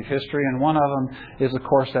redemptive history, and one of them is, of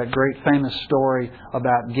course, that great famous story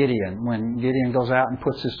about Gideon. When Gideon goes out and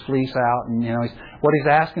puts his fleece out, and what he's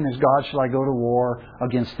asking is, God, shall I go to war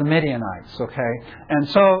against the Midianites? Okay, and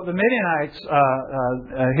so the Midianites,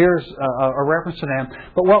 here's a reference to them.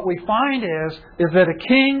 But what we find is that a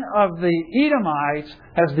king of the Edomites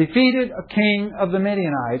has defeated a king of the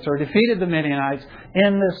Midianites, or defeated the Midianites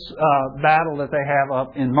in this battle that they have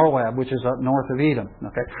up in Moab, which is up north of Edom.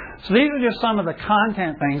 Okay, so these are just some of the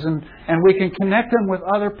content things, and we can connect them with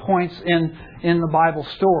other points in the Bible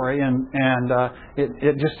story, and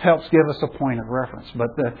it just helps give us a point of reference.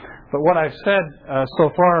 But what I've said so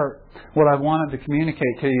far, what I wanted to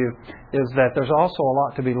communicate to you is that there's also a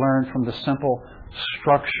lot to be learned from the simple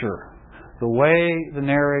structure, the way the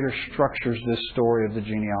narrator structures this story of the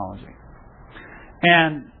genealogy.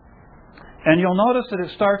 And you'll notice that it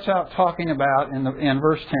starts out talking about, in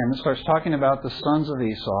verse 10, it starts talking about the sons of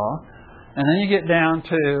Esau. And then you get down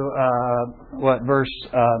to, verse,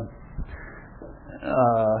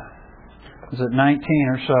 is it 19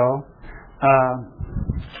 or so?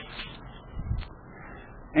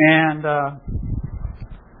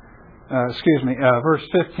 Verse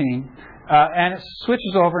 15. And it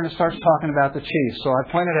switches over and it starts talking about the chiefs. So I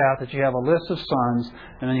pointed out that you have a list of sons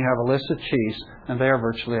and then you have a list of chiefs, and they are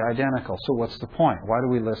virtually identical. So what's the point? Why do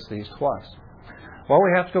we list these twice? Well,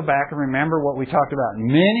 we have to go back and remember what we talked about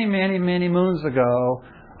many, many, many moons ago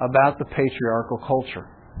about the patriarchal culture.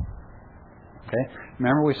 Okay?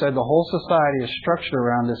 Remember, we said the whole society is structured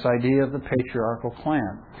around this idea of the patriarchal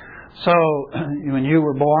clan. So when you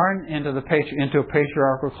were born into a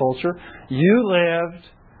patriarchal culture, you lived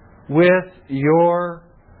with your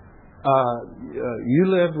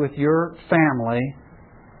family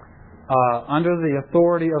under the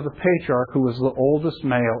authority of the patriarch, who was the oldest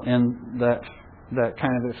male in that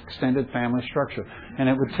kind of extended family structure. And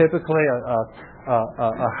it would typically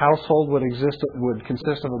a household would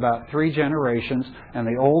consist of about 3 generations, and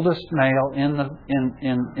the oldest male in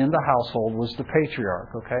the household was the patriarch.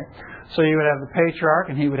 Okay, so you would have the patriarch,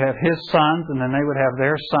 and he would have his sons, and then they would have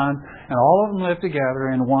their son, and all of them lived together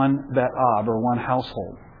in one bet-ab, or one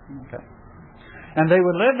household. Okay, and they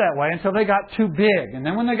would live that way until they got too big, and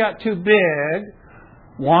then when they got too big,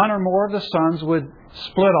 one or more of the sons would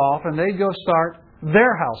split off, and they'd go start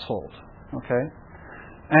their household. Okay.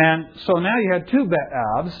 And so now you had 2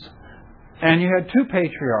 bet-abs, and you had 2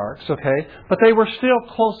 patriarchs, okay? But they were still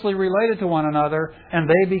closely related to one another, and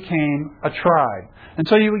they became a tribe. And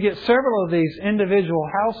so you would get several of these individual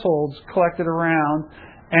households collected around,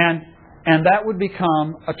 and that would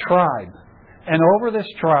become a tribe. And over this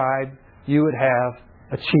tribe, you would have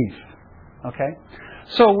a chief, okay?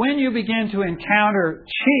 So when you begin to encounter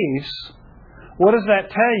chiefs, what does that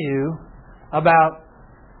tell you about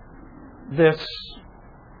this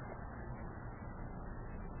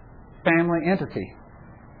family entity?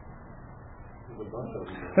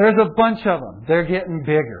 There's a bunch of them. They're getting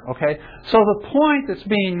bigger. Okay? So the point that's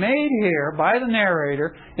being made here by the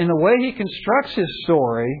narrator in the way he constructs his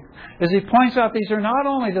story is he points out these are not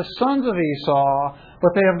only the sons of Esau,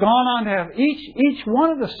 but they have gone on to have each one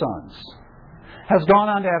of the sons has gone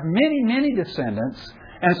on to have many, many descendants,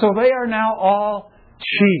 and so they are now all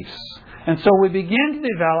chiefs. And so we begin to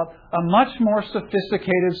develop a much more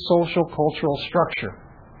sophisticated social cultural structure.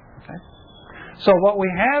 So what we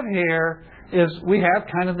have here is we have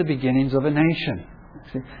kind of the beginnings of a nation.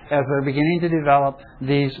 See, as they're beginning to develop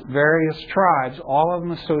these various tribes, all of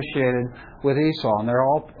them associated with Esau. And they're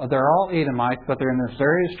all Edomites, but they're in these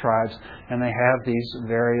various tribes, and they have these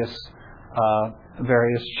various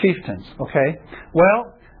chieftains. Okay?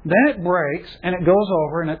 Well, then it breaks, and it goes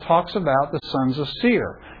over, and it talks about the sons of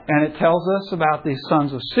Seir. And it tells us about these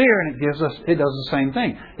sons of Seir, and it does the same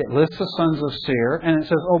thing. It lists the sons of Seir, and it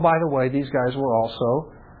says, oh, by the way, these guys were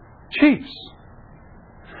also chiefs.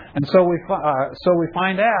 And so we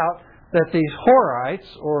find out that these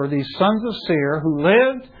Horites, or these sons of Seir, who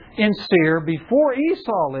lived in Seir before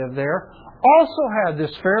Esau lived there, also had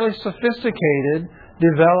this fairly sophisticated,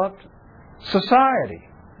 developed society,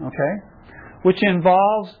 okay, which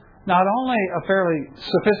involves not only a fairly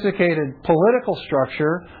sophisticated political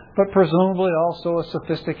structure, but presumably also a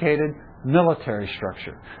sophisticated military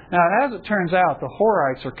structure. Now, as it turns out, the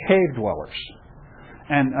Horites are cave dwellers.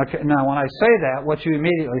 And now, when I say that, what you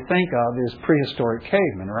immediately think of is prehistoric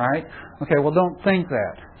cavemen, right? Okay, well, don't think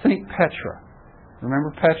that. Think Petra.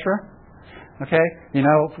 Remember Petra? Okay, you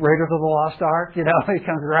know, Raiders of the Lost Ark, you know, he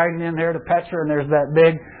comes riding in there to Petra and there's that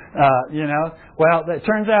big, well, it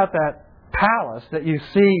turns out that palace that you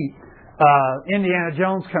see Indiana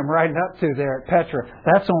Jones come riding up to there at Petra,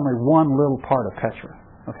 that's only one little part of Petra.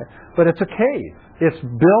 Okay, but it's a cave. It's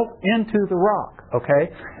built into the rock.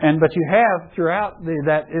 Okay, but you have throughout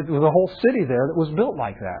it was a whole city there that was built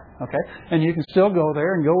like that. Okay, and you can still go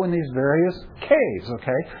there and go in these various caves.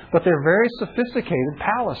 Okay, but they're very sophisticated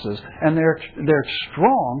palaces and they're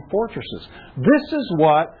strong fortresses. This is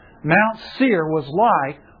what Mount Seir was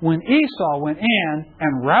like when Esau went in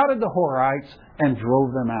and routed the Horites and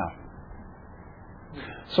drove them out.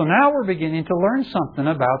 So now we're beginning to learn something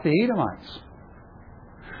about the Edomites.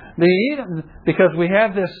 Because we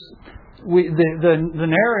have this, the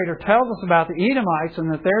narrator tells us about the Edomites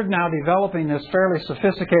and that they're now developing this fairly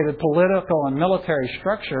sophisticated political and military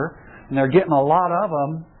structure, and they're getting a lot of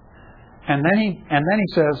them. And then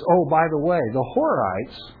he says, oh, by the way, the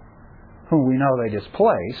Horites, whom we know they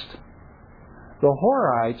displaced, the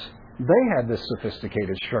Horites, they had this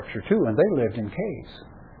sophisticated structure too, and they lived in caves.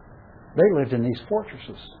 They lived in these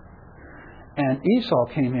fortresses. And Esau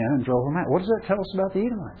came in and drove them out. What does that tell us about the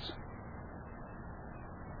Edomites?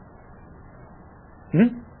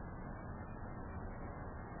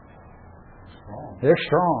 They're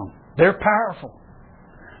strong. They're powerful.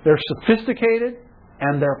 They're sophisticated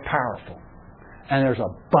and they're powerful. And there's a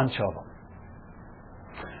bunch of them.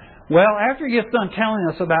 Well, after he gets done telling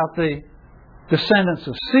us about the descendants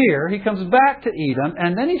of Seir, he comes back to Edom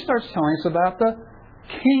and then he starts telling us about the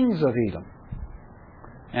kings of Edom.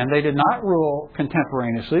 And they did not rule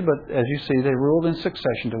contemporaneously, but as you see, they ruled in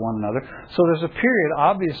succession to one another. So there's a period,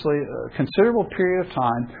 obviously, a considerable period of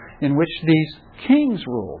time in which these kings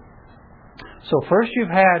ruled. So first you've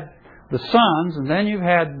had the sons, and then you've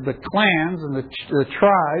had the clans and the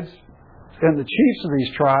tribes and the chiefs of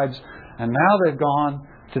these tribes, and now they've gone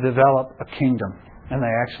to develop a kingdom, and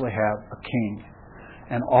they actually have a king.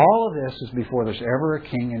 And all of this is before there's ever a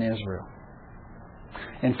king in Israel.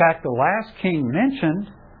 In fact, the last king mentioned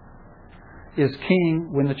is king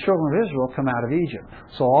when the children of Israel come out of Egypt.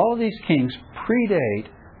 So all of these kings predate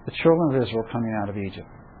the children of Israel coming out of Egypt.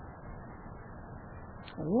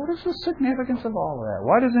 What is the significance of all of that?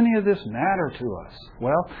 Why does any of this matter to us?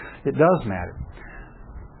 Well, it does matter.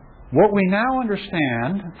 What we now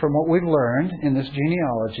understand from what we've learned in this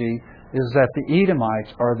genealogy is that the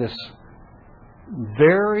Edomites are this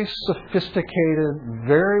very sophisticated,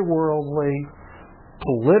 very worldly,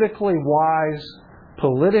 politically wise,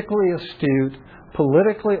 politically astute,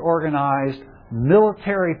 politically organized,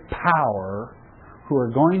 military power who are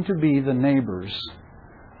going to be the neighbors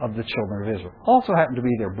of the children of Israel. Also happen to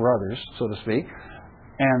be their brothers, so to speak.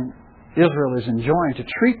 And Israel is enjoined to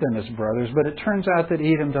treat them as brothers, but it turns out that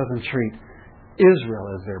Edom doesn't treat Israel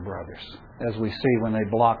as their brothers, as we see when they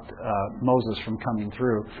blocked Moses from coming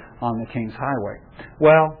through on the King's Highway.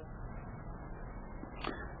 Well,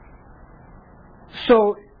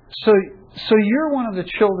 So you're one of the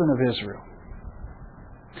children of Israel.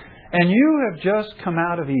 And you have just come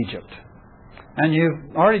out of Egypt. And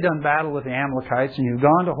you've already done battle with the Amalekites, and you've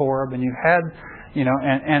gone to Horeb, and you've had,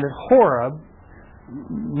 and at Horeb,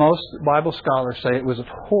 most Bible scholars say it was at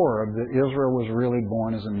Horeb that Israel was really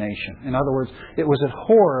born as a nation. In other words, it was at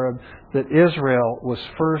Horeb that Israel was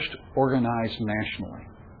first organized nationally.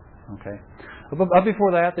 Okay? But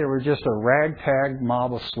before that, they were just a ragtag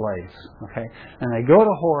mob of slaves. Okay? And they go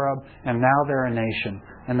to Horeb, and now they're a nation.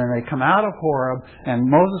 And then they come out of Horeb, and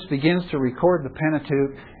Moses begins to record the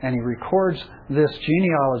Pentateuch, and he records this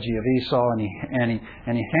genealogy of Esau, and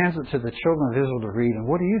he hands it to the children of Israel to read. And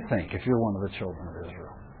what do you think if you're one of the children of Israel?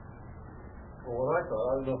 Well, what I thought,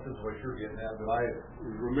 I don't know if this is what you're getting at, but I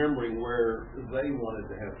was remembering where they wanted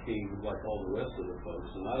to have kings like all the rest of the folks,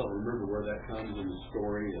 and I don't remember where that comes in the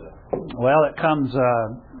story. Well, it comes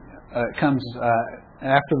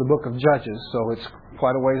after the book of Judges, so it's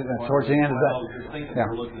quite a way towards the end of that. You're thinking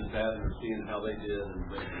we're looking at that and seeing how they did.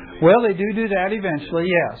 Well, they do that eventually,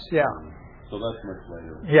 yes, yeah. So that's much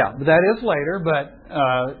later. Yeah, but that is later, but,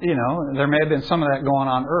 there may have been some of that going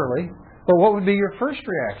on early. But what would be your first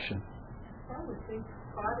reaction?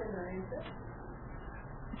 Pride in their ancestry.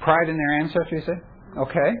 Pride in their ancestry, you say?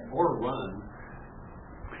 Okay. Or run.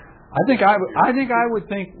 I think I would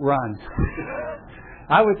think run.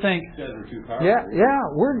 I would think, we're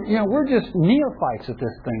just neophytes at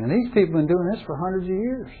this thing, and these people have been doing this for hundreds of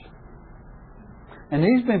years, and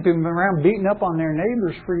these people have been around beating up on their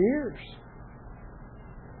neighbors for years.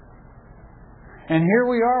 And here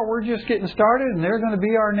we are, we're just getting started, and they're going to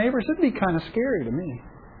be our neighbors. It'd be kind of scary to me.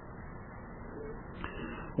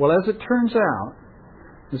 Well, as it turns out,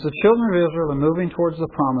 as the children of Israel are moving towards the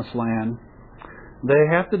Promised Land, they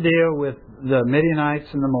have to deal with the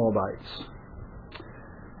Midianites and the Moabites.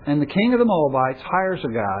 And the king of the Moabites hires a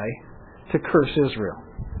guy to curse Israel.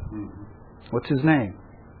 What's his name?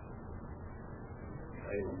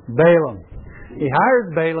 Balaam. He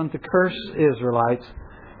hires Balaam to curse Israelites.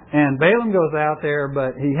 And Balaam goes out there,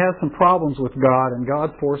 but he has some problems with God, and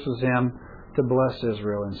God forces him to bless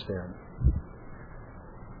Israel instead.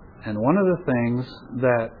 And one of the things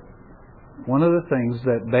that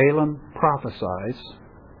Balaam prophesies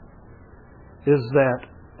is that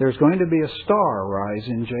there's going to be a star arise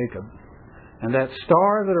in Jacob. And that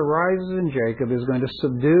star that arises in Jacob is going to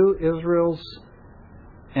subdue Israel's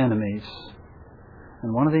enemies.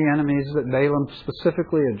 And one of the enemies that Balaam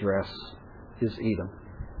specifically addressed is Edom.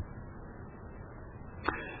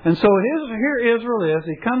 And so here Israel is.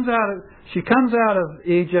 She comes out of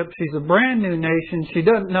Egypt. She's a brand new nation. She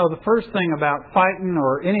doesn't know the first thing about fighting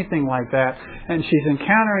or anything like that. And she's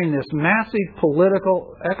encountering this massive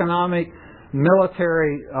political, economic,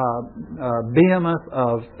 military behemoth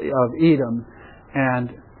of Edom. And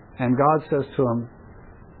God says to him,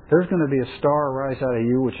 there's going to be a star rise out of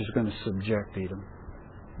you which is going to subject Edom.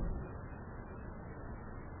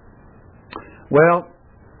 Well,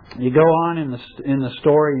 you go on in the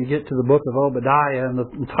story, you get to the book of Obadiah, and the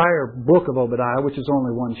entire book of Obadiah, which is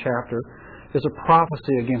only one chapter, is a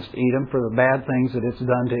prophecy against Edom for the bad things that it's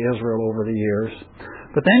done to Israel over the years.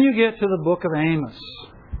 But then you get to the book of Amos.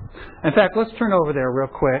 In fact, let's turn over there real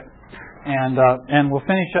quick, and we'll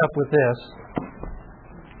finish up with this,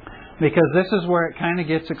 because this is where it kind of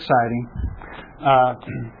gets exciting.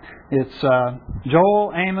 It's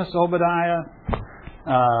Joel, Amos, Obadiah,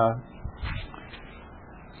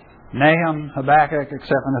 Nahum, Habakkuk,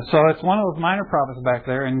 etc. So it's one of those minor prophets back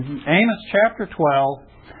there. In Amos chapter 12,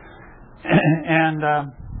 and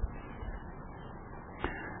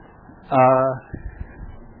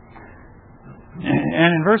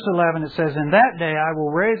in verse 11 it says, "In that day I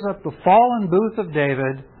will raise up the fallen booth of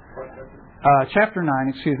David." Chapter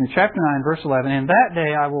 9, verse 11. "In that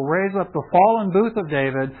day I will raise up the fallen booth of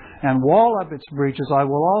David and wall up its breaches. I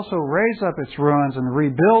will also raise up its ruins and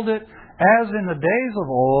rebuild it as in the days of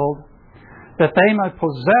old, that they may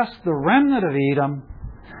possess the remnant of Edom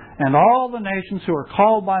and all the nations who are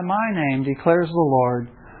called by my name, declares the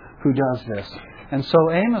Lord who does this." And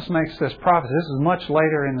so Amos makes this prophecy. This is much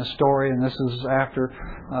later in the story, and this is after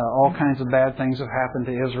all kinds of bad things have happened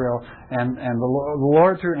to Israel. And the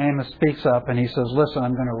Lord through Amos speaks up, and he says, listen,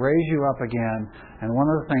 I'm going to raise you up again. And one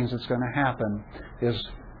of the things that's going to happen is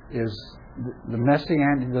the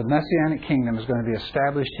Messianic kingdom is going to be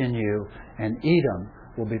established in you, and Edom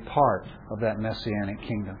will be part of that Messianic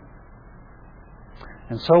kingdom.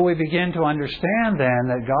 And so we begin to understand then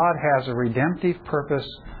that God has a redemptive purpose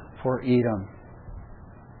for Edom.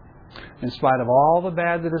 In spite of all the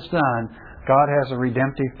bad that is done, God has a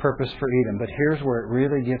redemptive purpose for Edom. But here's where it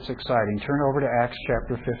really gets exciting. Turn over to Acts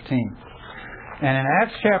chapter 15. And in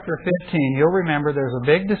Acts chapter 15, you'll remember there's a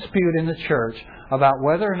big dispute in the church about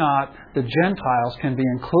whether or not the Gentiles can be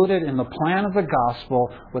included in the plan of the gospel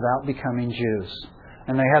without becoming Jews.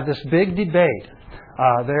 And they have this big debate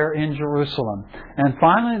there in Jerusalem. And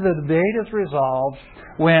finally the debate is resolved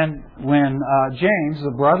when James,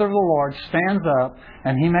 the brother of the Lord, stands up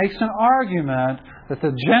and he makes an argument that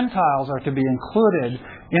the Gentiles are to be included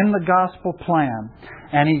in the gospel plan.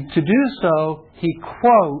 And to do so, he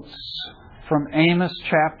quotes from Amos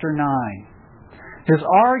chapter 9. His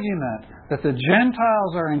argument that the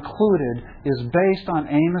Gentiles are included is based on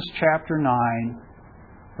Amos chapter 9,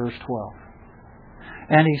 verse 12.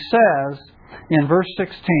 And he says in verse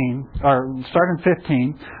 16, or starting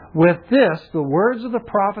 15, "With this the words of the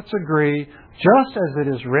prophets agree, just as it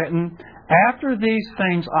is written, after these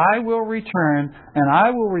things I will return, and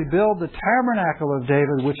I will rebuild the tabernacle of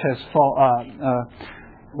David which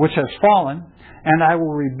has fallen, and I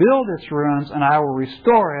will rebuild its ruins, and I will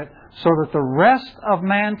restore it, so that the rest of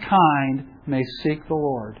mankind may seek the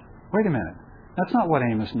Lord." Wait a minute. That's not what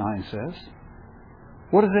Amos 9 says.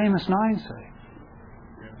 What does Amos 9 say?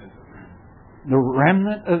 The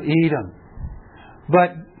remnant of Edom.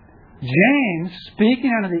 But James,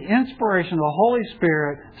 speaking under the inspiration of the Holy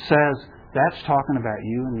Spirit, says, that's talking about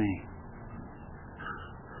you and me.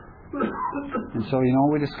 And so, you know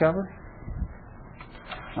what we discover?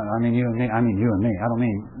 I mean you and me. I mean you and me. I don't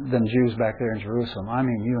mean them Jews back there in Jerusalem. I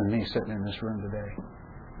mean you and me sitting in this room today.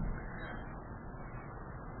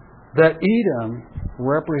 That Edom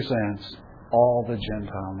represents all the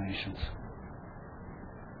Gentile nations.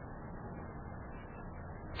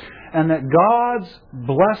 And that God's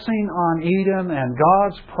blessing on Edom and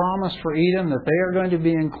God's promise for Edom that they are going to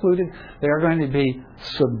be included, they are going to be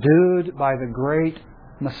subdued by the great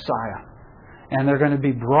Messiah. And they're going to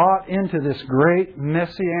be brought into this great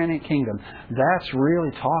Messianic kingdom. That's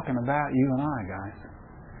really talking about you and I, guys.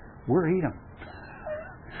 We're Edom.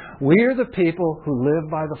 We're the people who live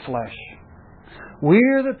by the flesh.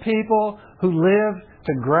 We're the people who live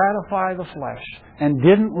to gratify the flesh and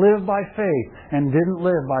didn't live by faith and didn't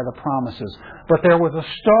live by the promises. But there was a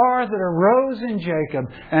star that arose in Jacob,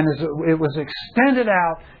 and as it was extended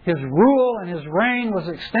out, his rule and his reign was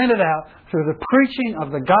extended out through the preaching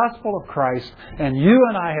of the gospel of Christ, and you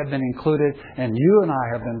and I have been included, and you and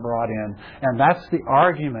I have been brought in. And that's the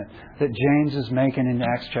argument that James is making in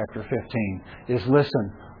Acts chapter 15, is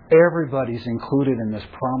listen, everybody's included in this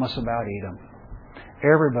promise about Edom.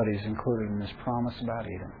 Everybody's included in this promise about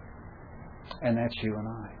Edom. And that's you and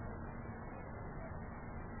I.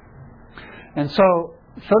 And so,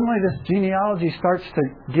 suddenly this genealogy starts to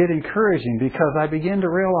get encouraging, because I begin to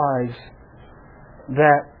realize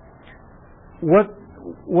that what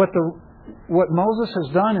Moses has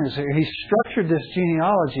done is he structured this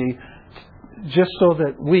genealogy just so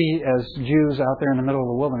that we, as Jews out there in the middle of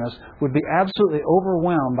the wilderness, would be absolutely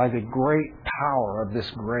overwhelmed by the great power of this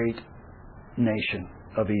great nation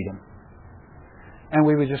of Edom. And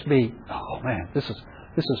we would just be, oh man, this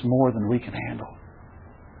is more than we can handle.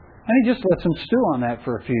 And he just lets them stew on that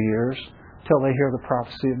for a few years till they hear the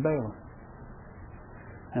prophecy of Balaam.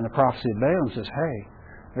 And the prophecy of Balaam says, hey,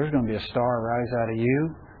 there's going to be a star rise out of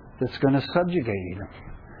you that's going to subjugate Edom.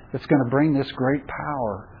 That's going to bring this great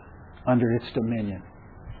power under its dominion.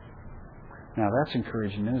 Now that's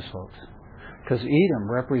encouraging news, folks. Because Edom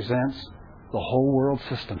represents the whole world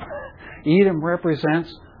system. Edom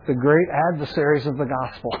represents the great adversaries of the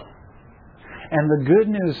gospel. And the good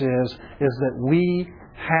news is that we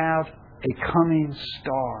have a coming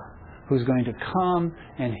star who's going to come,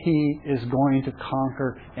 and He is going to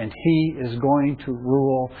conquer, and He is going to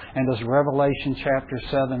rule. And as Revelation chapter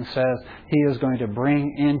 7 says, He is going to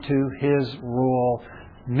bring into His rule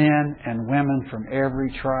men and women from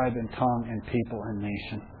every tribe and tongue and people and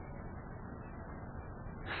nation.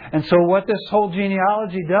 And so what this whole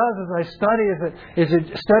genealogy does as I study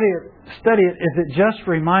it just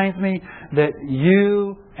reminds me that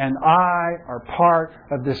you and I are part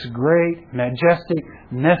of this great, majestic,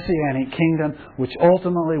 messianic kingdom which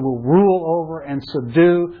ultimately will rule over and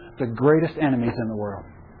subdue the greatest enemies in the world.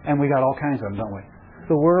 And we got all kinds of them, don't we?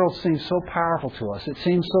 The world seems so powerful to us. It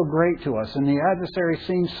seems so great to us. And the adversary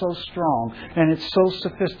seems so strong. And it's so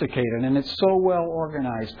sophisticated. And it's so well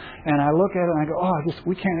organized. And I look at it and I go,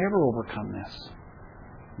 we can't ever overcome this.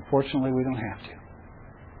 Unfortunately, we don't have to.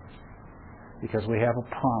 Because we have a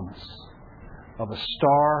promise of a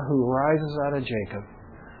star who rises out of Jacob,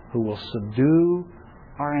 who will subdue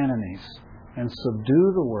our enemies and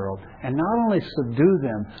subdue the world. And not only subdue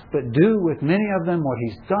them, but do with many of them what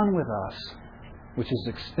He's done with us, which is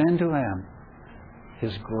extend to them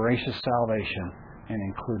His gracious salvation and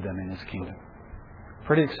include them in His kingdom.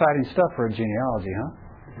 Pretty exciting stuff for a genealogy, huh?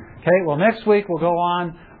 Okay, well next week we'll go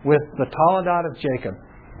on with the Toledot of Jacob.